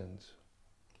acceptance.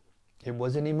 It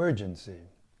was an emergency.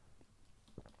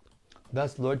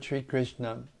 Thus Lord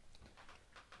Krishna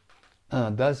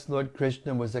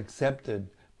was accepted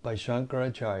by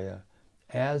Shankaracharya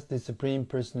as the Supreme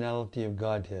Personality of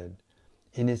Godhead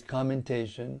in his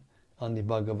commentation on the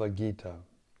Bhagavad Gita.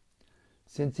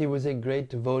 Since he was a great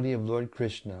devotee of Lord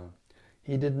Krishna,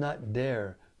 he did not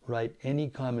dare write any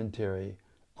commentary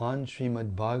on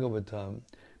Srimad Bhagavatam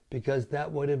because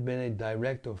that would have been a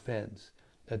direct offense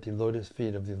at the lotus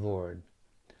feet of the Lord.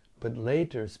 But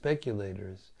later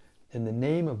speculators, in the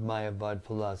name of Mayavad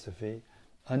philosophy,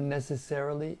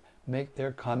 unnecessarily make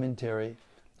their commentary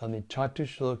on the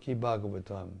Chatushloki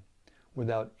Bhagavatam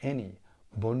without any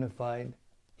bona fide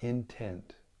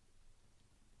intent.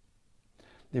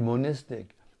 The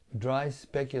monistic, dry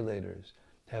speculators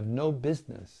have no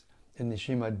business in the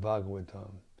Srimad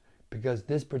Bhagavatam because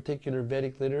this particular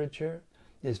Vedic literature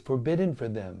is forbidden for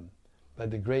them by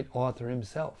the great author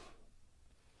himself.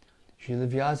 Srila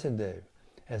Vyasadeva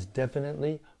has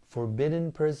definitely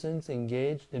forbidden persons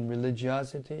engaged in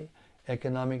religiosity,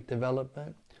 economic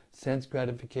development, sense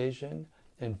gratification,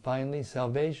 and finally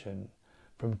salvation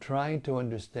from trying to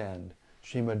understand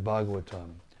Srimad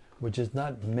Bhagavatam, which is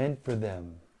not meant for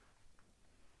them.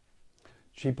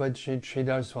 Sripad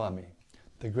Sridhar Swami,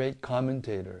 the great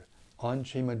commentator on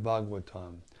Srimad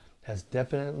Bhagavatam, has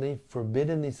definitely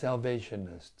forbidden the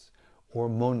Salvationists or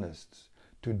monists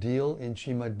to deal in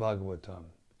Srimad Bhagavatam.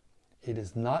 It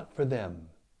is not for them.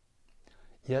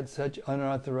 Yet such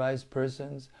unauthorized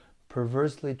persons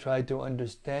perversely try to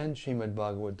understand Srimad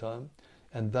Bhagavatam,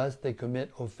 and thus they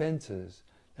commit offenses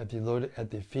at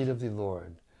the feet of the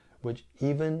Lord, which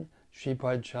even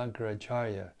Shripad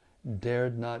Shankaracharya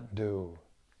dared not do.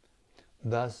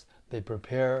 Thus they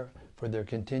prepare for their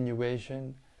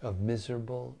continuation of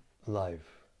miserable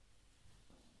life.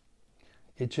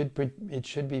 It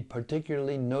should be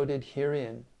particularly noted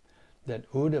herein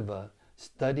that Uddhava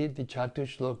studied the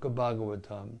Chatushloka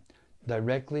Bhagavatam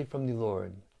directly from the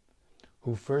Lord,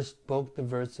 who first spoke the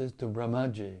verses to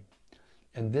Brahmaji,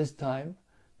 and this time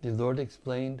the Lord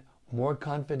explained more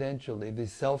confidentially the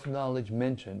self-knowledge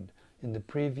mentioned in the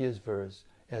previous verse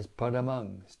as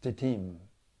paramang stitim.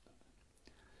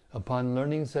 Upon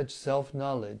learning such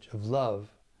self-knowledge of love,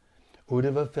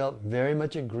 Uddhava felt very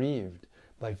much aggrieved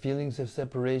by feelings of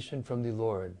separation from the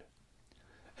Lord.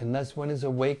 Unless one is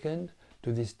awakened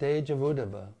to the stage of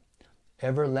Uddhava,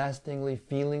 everlastingly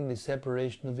feeling the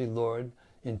separation of the Lord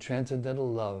in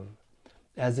transcendental love,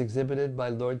 as exhibited by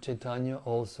Lord Chaitanya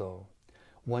also,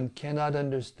 one cannot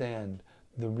understand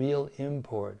the real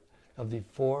import of the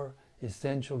 4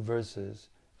 essential verses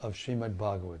of Srimad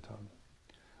Bhagavatam.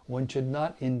 One should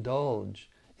not indulge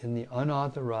in the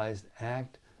unauthorized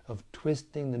act of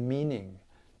twisting the meaning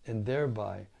and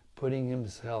thereby putting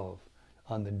himself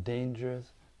on the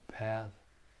dangerous path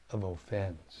of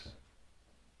offense.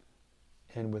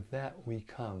 And with that we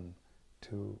come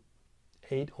to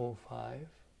 8:05,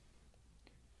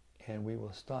 and we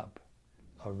will stop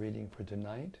our reading for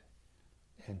tonight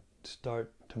and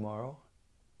start tomorrow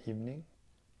evening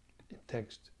in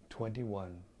text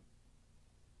 21.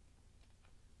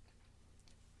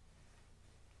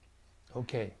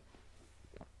 Okay.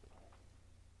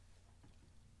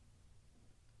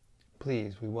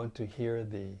 Please, we want to hear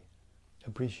the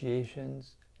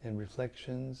appreciations and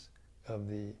reflections of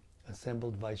the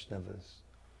assembled Vaishnavas.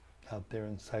 out there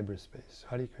in cyberspace.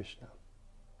 Hare Krishna.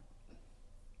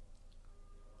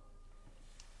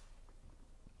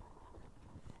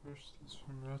 First is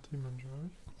from Rati Manjari.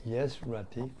 Yes,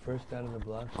 Rati, first out of the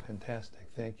blocks. Fantastic.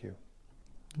 Thank you.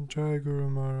 Jai Guru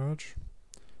Maharaj.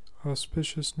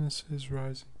 Auspiciousness is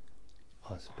rising.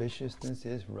 Auspiciousness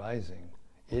is rising.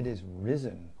 It is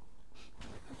risen.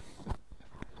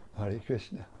 Hare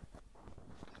Krishna.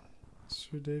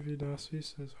 Sudevi Dasi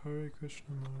says Hare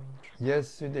Krishna Maharaj.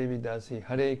 Yes, Sudevi Dasi.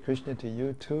 Hare Krishna to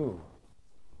you too.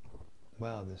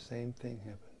 Wow, the same thing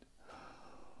happened.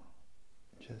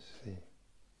 Just see.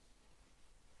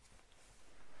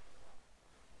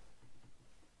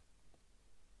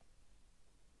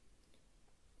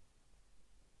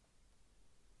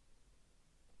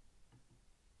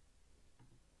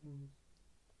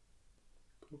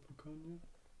 Gopakanya.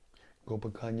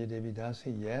 Gopakanya Devi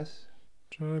Dasi, yes.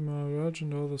 Jai Maharaj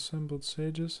and all the assembled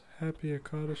sages, happy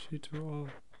Ekadashi to all.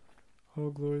 All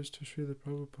glories to Srila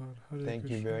Prabhupada. Hare Thank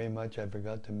Krishna. you very much. I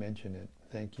forgot to mention it.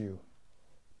 Thank you.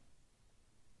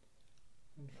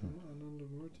 And from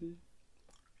Anandamurti.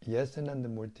 Yes,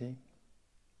 Anandamurti.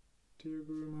 Dear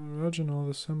Guru Maharaj and all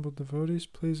the assembled devotees,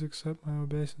 please accept my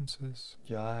obeisances.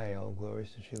 Jai, all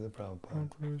glories to Srila All Prabhupada.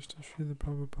 glories to Srila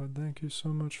Prabhupada. Thank you so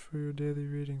much for your daily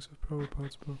readings of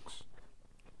Prabhupada's books.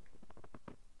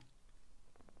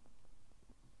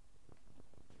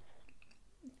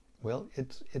 Well,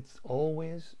 it's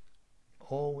always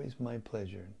my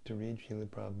pleasure to read Srila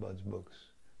Prabhupada's books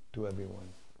to everyone.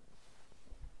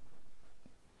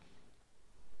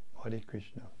 Hare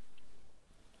Krishna.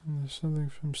 And there's something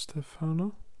from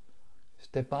Stefano.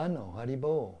 Stefano,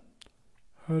 Haribo,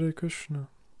 Hare Krishna.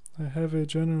 I have a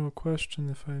general question,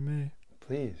 if I may.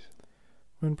 please.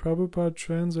 When Prabhupada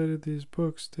translated these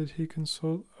books, did he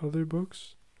consult other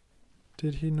books?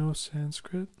 Did he know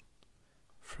Sanskrit?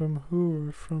 From who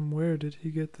or from where did he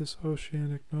get this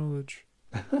oceanic knowledge?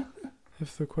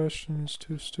 If the question is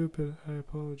too stupid, I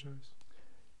apologize.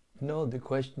 No, the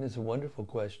question is a wonderful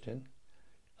question.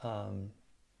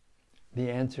 The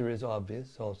answer is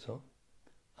obvious also.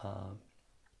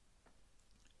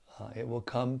 It will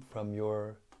come from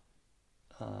your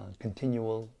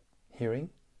continual hearing.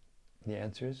 The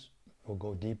answers will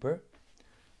go deeper.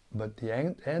 But the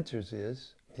answer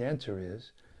is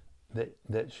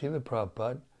that Srila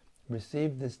Prabhupada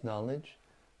received this knowledge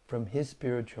from his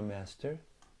spiritual master,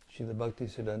 Srila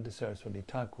Bhaktisiddhanta Saraswati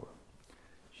Thakur.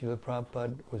 Srila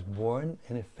Prabhupada was born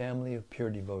in a family of pure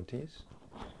devotees,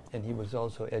 and he was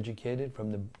also educated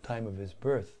from the time of his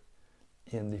birth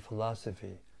in the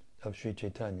philosophy of Sri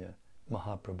Chaitanya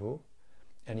Mahaprabhu,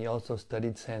 and he also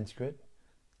studied Sanskrit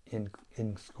in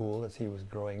school as he was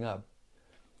growing up,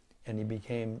 and he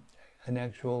became an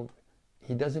actual.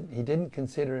 He didn't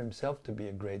consider himself to be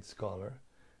a great scholar,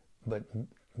 but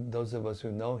those of us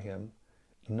who know him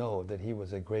know that he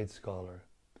was a great scholar,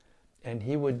 and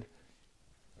he would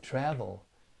travel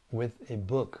with a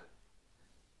book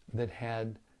that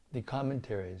had the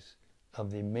commentaries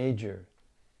of the major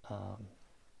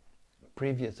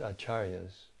previous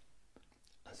acharyas,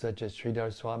 such as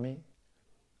Sridhar Swami,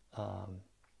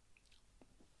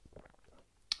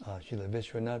 Srila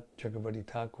Vishwanath Chakravarti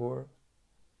Thakur,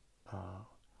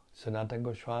 Sanatana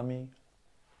Goswami,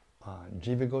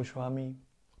 Jiva Goswami,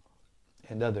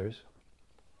 and others.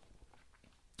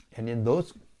 And in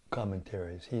those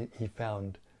commentaries, he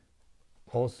found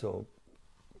also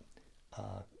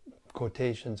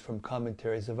quotations from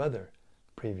commentaries of other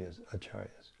previous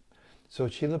acharyas. So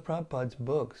Srila Prabhupada's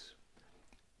books,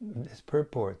 his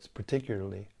purports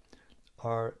particularly,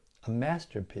 are a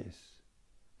masterpiece,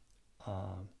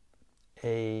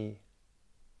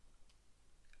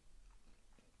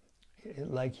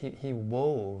 like he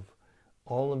wove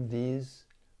all of these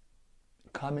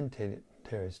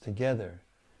commentaries together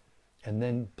and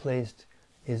then placed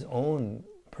his own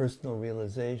personal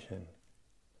realization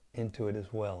into it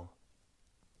as well.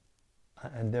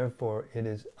 And therefore it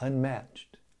is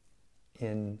unmatched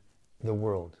in the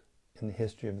world, in the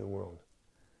history of the world.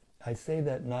 I say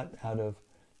that not out of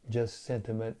just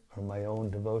sentiment or my own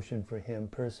devotion for him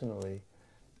personally,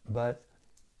 but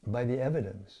by the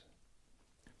evidence.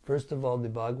 First of all, the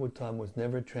Bhagavatam was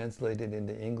never translated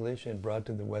into English and brought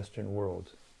to the Western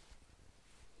world.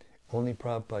 Only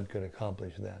Prabhupada could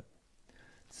accomplish that.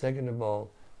 Second of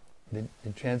all, the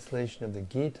translation of the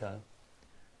Gita,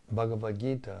 Bhagavad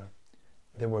Gita,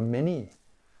 there were many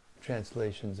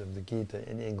translations of the Gita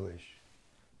in English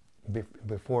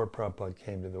before Prabhupada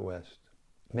came to the West.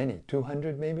 Many,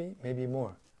 200 maybe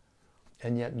more.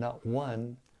 And yet not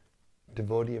one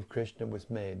devotee of Krishna was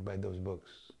made by those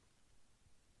books.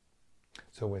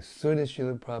 So as soon as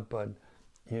Srila Prabhupada,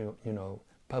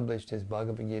 published his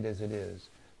Bhagavad Gita as it is,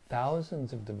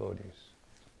 thousands of devotees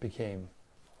became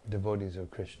devotees of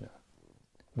Krishna,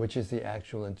 which is the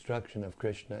actual instruction of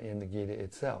Krishna in the Gita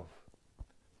itself.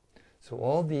 So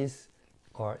all these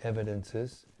are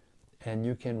evidences, and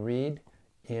you can read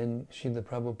in Srila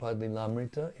Prabhupada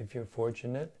Lilamrita, if you're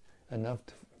fortunate enough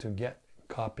to get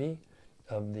a copy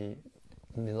of the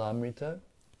Lilamrita,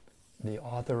 the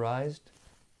authorized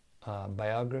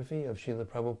biography of Srila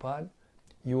Prabhupada.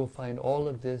 You will find all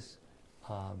of this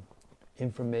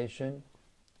information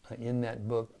in that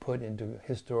book put into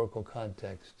historical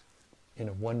context in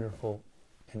a wonderful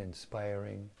and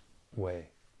inspiring way.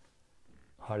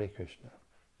 Hare Krishna.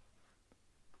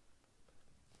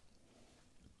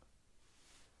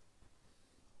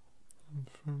 And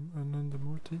from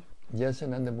Anandamurti. Yes,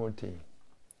 Anandamurti.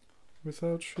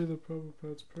 Without Srila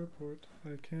Prabhupada's purport,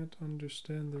 I can't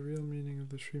understand the real meaning of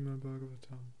the Srimad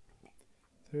Bhagavatam.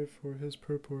 Therefore, his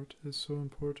purport is so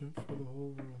important for the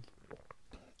whole world.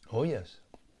 Oh yes.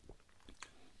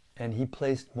 And he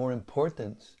placed more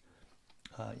importance,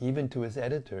 even to his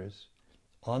editors,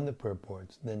 on the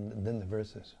purports than the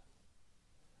verses.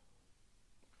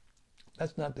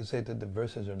 That's not to say that the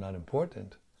verses are not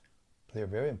important. They're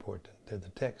very important. They're the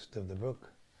text of the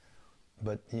book.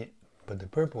 But the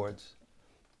purports,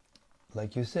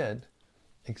 like you said,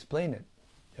 explain it.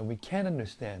 And we can't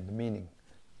understand the meaning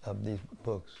of these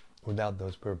books without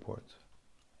those purports.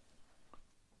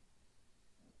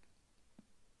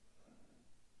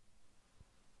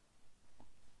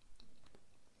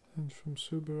 And from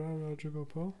Subara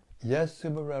Rajagopal. Yes,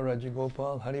 Subara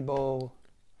Rajagopal, Haribol.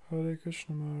 Hare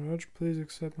Krishna Maharaj, please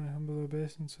accept my humble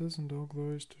obeisances and all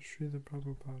glories to Srila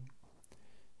Prabhupada.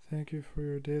 Thank you for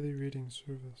your daily reading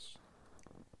service.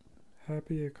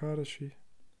 Happy Ekadashi.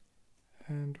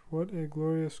 And what a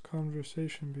glorious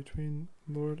conversation between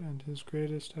Lord and his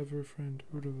greatest ever friend,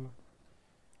 Uddhava.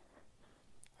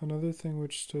 Another thing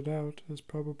which stood out is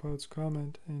Prabhupada's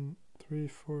comment in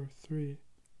 343,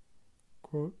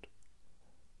 quote,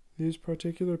 "These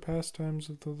particular pastimes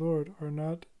of the Lord are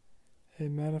not a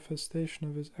manifestation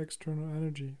of his external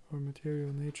energy or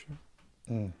material nature.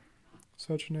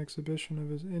 Such an exhibition of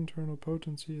his internal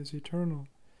potency is eternal,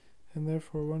 and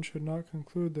therefore one should not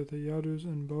conclude that the Yadus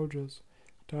and Bhojas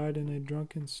died in a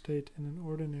drunken state in an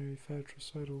ordinary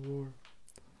fratricidal war."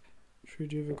 Sri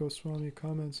Jiva Goswami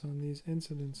comments on these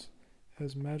incidents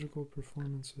as magical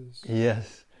performances.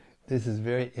 Yes, this is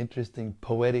very interesting,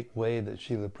 poetic way that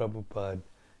Srila Prabhupada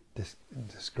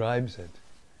describes it.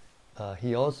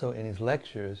 He also, in his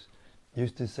lectures,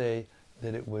 used to say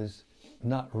that it was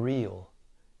not real.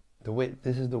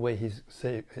 This is the way he's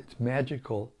saying it's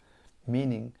magical,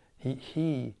 meaning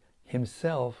he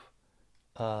himself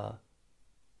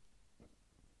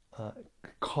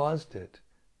caused it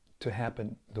to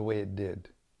happen the way it did.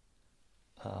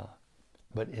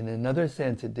 But in another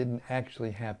sense, it didn't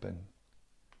actually happen,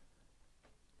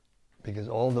 because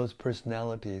all those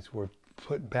personalities were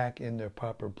put back in their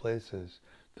proper places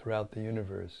throughout the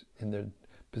universe, in their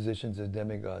positions as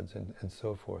demigods and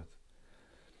so forth.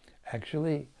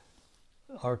 Actually,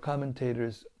 our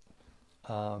commentators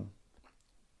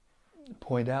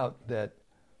point out that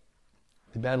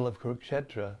the Battle of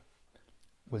Kurukshetra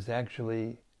was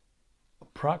actually a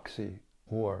proxy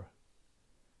war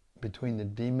between the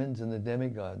demons and the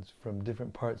demigods from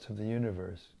different parts of the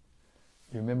universe.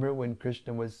 You remember when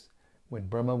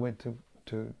Brahma went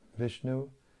to Vishnu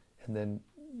and then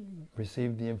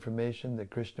received the information that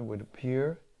Krishna would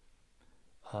appear?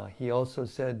 He also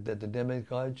said that the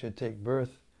demigods should take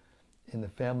birth in the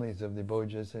families of the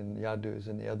Bhojas and Yadus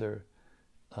and the other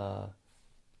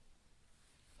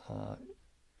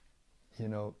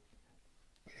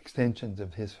extensions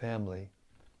of his family.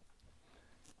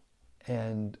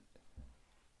 And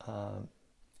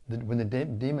when the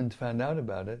demons found out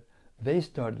about it, they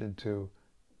started to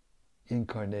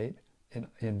incarnate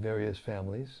in various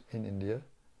families in India,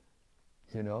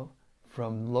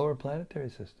 from lower planetary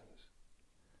systems.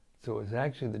 So it was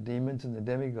actually the demons and the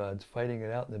demigods fighting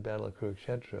it out in the Battle of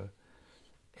Kurukshetra.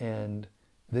 And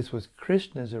this was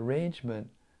Krishna's arrangement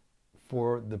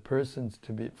for the persons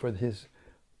to be, for the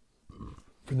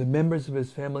members of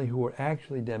his family who were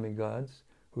actually demigods,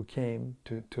 who came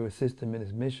to assist him in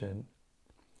his mission.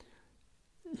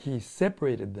 He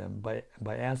separated them by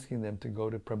asking them to go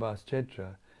to Prabhas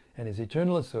Kshetra, and his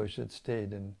eternal associates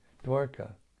stayed in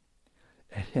Dwarka.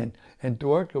 And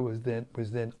Dwarka was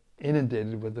then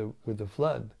inundated with the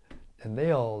flood, and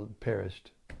they all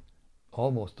perished.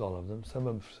 Almost all of them. Some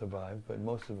of them survived, but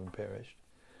most of them perished.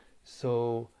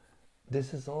 So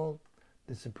this is all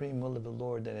the supreme will of the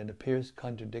Lord, and it appears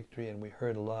contradictory, and we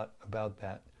heard a lot about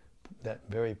that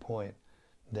very point,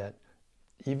 that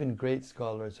even great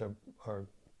scholars are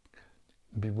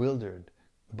bewildered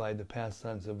by the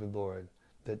pastimes of the Lord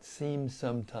that seem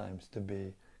sometimes to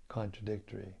be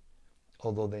contradictory,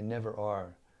 although they never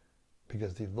are,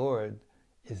 because the Lord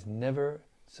is never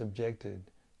subjected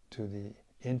to the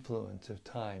influence of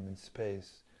time and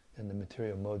space and the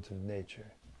material modes of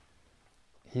nature.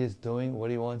 He is doing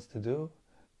what he wants to do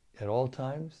at all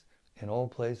times, in all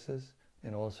places,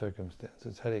 in all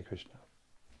circumstances. Hare Krishna.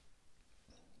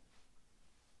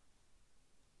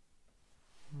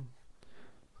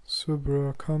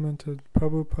 Subra commented,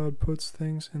 Prabhupada puts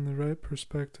things in the right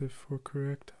perspective for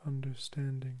correct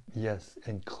understanding. Yes,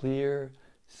 and clear,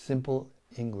 simple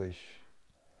English.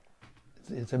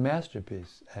 It's a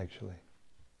masterpiece, actually.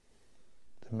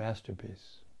 It's a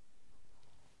masterpiece.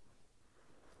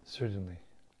 Certainly.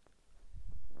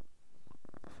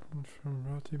 And from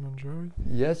Rati Manjari.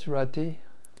 Yes, Rati.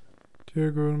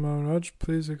 Dear Guru Maharaj,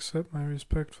 please accept my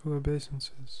respectful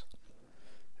obeisances.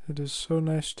 It is so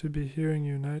nice to be hearing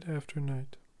you night after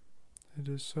night. It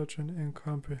is such an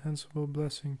incomprehensible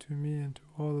blessing to me and to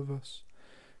all of us,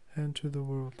 and to the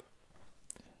world.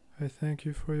 I thank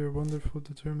you for your wonderful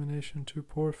determination to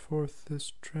pour forth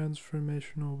this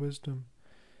transformational wisdom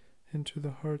into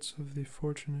the hearts of the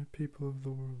fortunate people of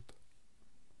the world.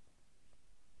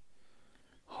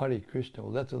 Hare Krishna.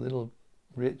 Well, that's a little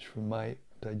rich for my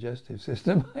digestive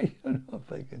system. I don't know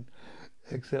if I can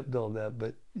accept all that,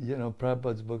 but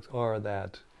Prabhupada's books are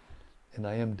that, and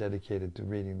I am dedicated to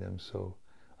reading them, so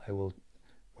I will,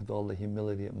 with all the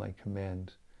humility at my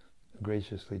command,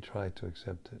 graciously try to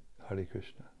accept it. Hare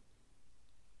Krishna.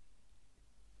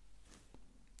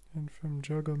 And from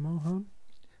Jagamohan.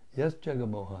 Yes,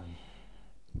 Jagamohan.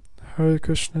 Hare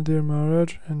Krishna, dear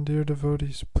Maharaj and dear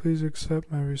devotees, please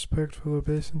accept my respectful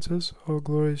obeisances. All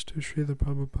glories to Srila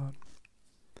Prabhupada.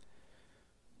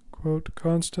 Quote,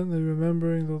 constantly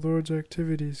remembering the Lord's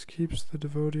activities keeps the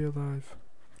devotee alive.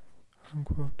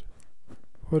 Unquote.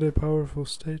 What a powerful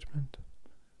statement.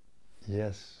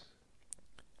 Yes.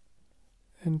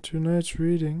 In tonight's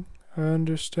reading, I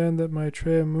understand that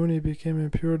Maitreya Muni became a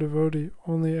pure devotee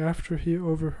only after he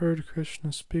overheard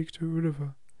Krishna speak to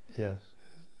Uddhava. Yes.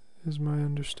 Is my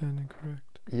understanding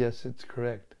correct? Yes, it's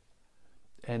correct.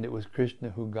 And it was Krishna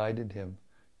who guided him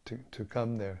to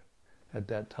come there at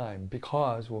that time,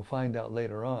 because we'll find out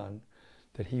later on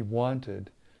that he wanted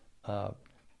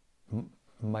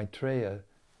Maitreya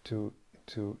to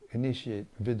initiate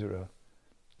Vidura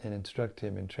and instruct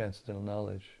him in transcendental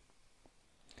knowledge.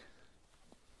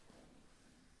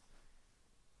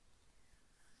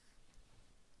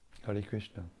 Hare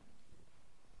Krishna.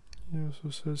 He also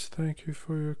says, thank you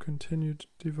for your continued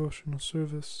devotional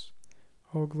service.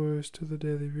 All glories to the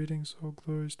daily readings. All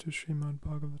glories to Srimad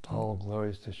Bhagavatam. All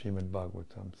glories to Srimad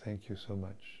Bhagavatam. Thank you so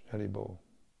much. Hari Bol.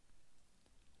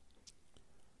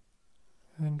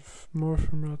 And more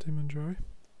from Rati Manjari.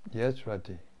 Yes,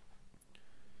 Rati.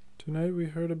 Tonight we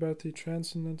heard about the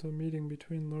transcendental meeting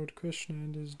between Lord Krishna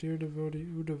and his dear devotee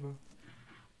Uddhava,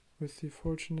 with the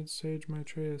fortunate sage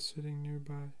Maitreya sitting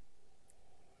nearby.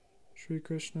 Sri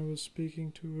Krishna was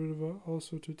speaking to Uddhava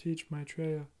also to teach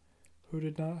Maitreya, who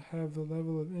did not have the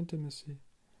level of intimacy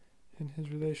in his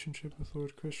relationship with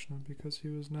Lord Krishna because he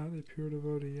was not a pure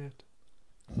devotee yet.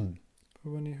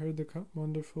 But when he heard the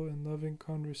wonderful and loving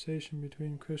conversation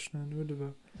between Krishna and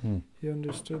Uddhava, he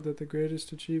understood that the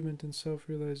greatest achievement in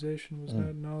self-realization was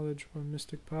not knowledge or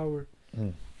mystic power,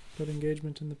 but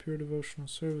engagement in the pure devotional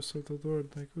service of the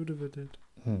Lord like Uddhava did.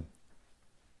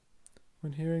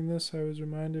 When hearing this, I was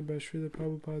reminded by Srila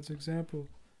Prabhupada's example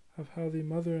of how the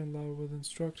mother-in-law will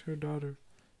instruct her daughter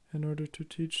in order to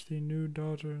teach the new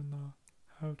daughter-in-law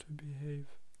how to behave.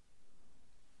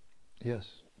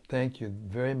 Yes, thank you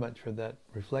very much for that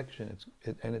reflection.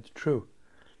 And it's true.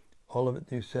 All of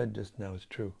it you said just now is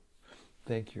true.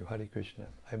 Thank you, Hare Krishna.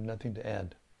 I have nothing to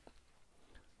add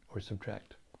or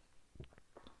subtract.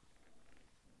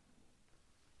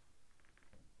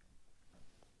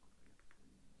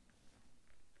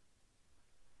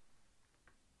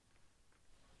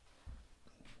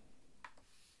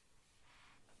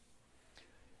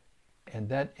 And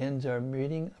that ends our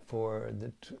meeting for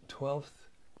the 12th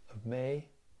of May,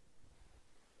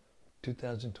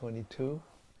 2022.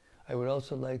 I would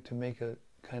also like to make a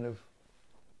kind of,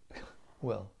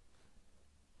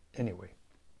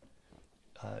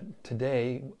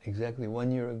 today, exactly 1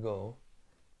 year ago,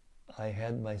 I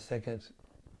had my second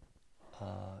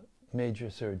major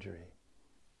surgery,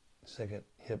 second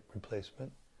hip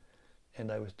replacement,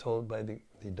 and I was told by the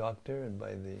doctor and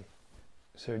by the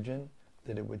surgeon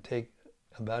that it would take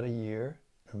about a year,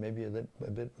 or maybe a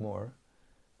bit more.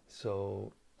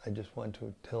 So I just want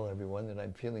to tell everyone that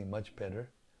I'm feeling much better,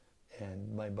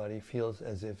 and my body feels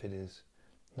as if it is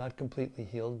not completely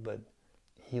healed, but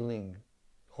healing,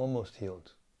 almost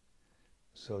healed.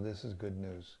 So this is good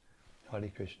news.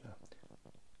 Hare Krishna.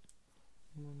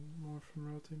 More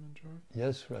from Rati Manjari.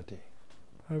 Yes, Rati.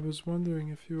 I was wondering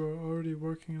if you are already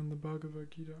working on the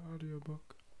Bhagavad Gita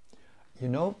audiobook. You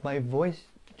know, my voice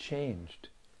changed.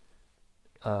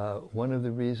 One of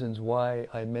the reasons why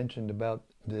I mentioned about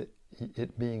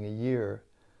it being a year,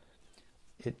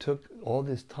 it took all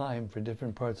this time for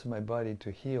different parts of my body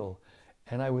to heal.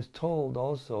 And I was told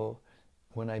also,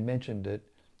 when I mentioned it,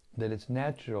 that it's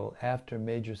natural after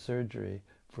major surgery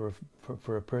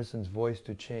for a person's voice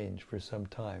to change for some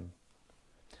time.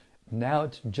 Now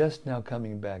it's just now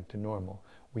coming back to normal.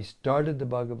 We started the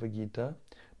Bhagavad Gita,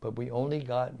 but we only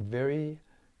got very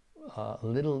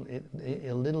little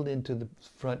into the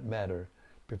front matter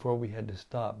before we had to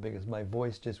stop, because my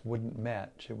voice just wouldn't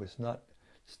match. It was not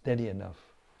steady enough.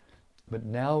 But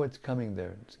now it's coming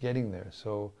there. It's getting there.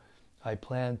 So I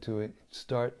plan to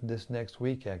start this next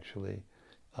week, actually,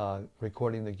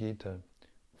 recording the Gita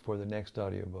for the next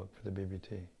audiobook for the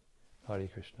BBT. Hare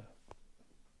Krishna.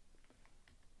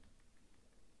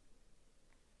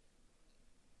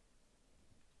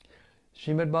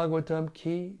 Srimad Bhagavatam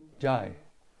ki jai.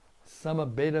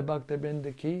 Samabeda Bhakta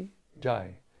Vrinda ki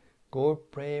jai. Gaur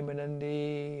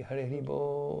Premanandi Hare Hare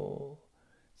Bol.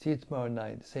 See you tomorrow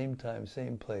night, same time,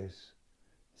 same place,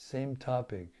 same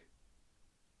topic.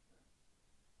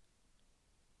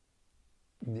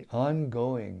 The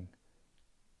ongoing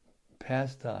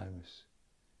pastimes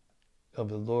of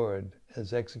the Lord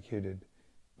as executed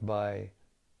by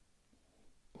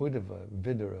Uddhava,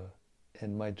 Vidura,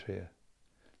 and Maitreya.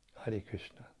 Hare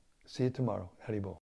Krishna. See you tomorrow. Hare Bol.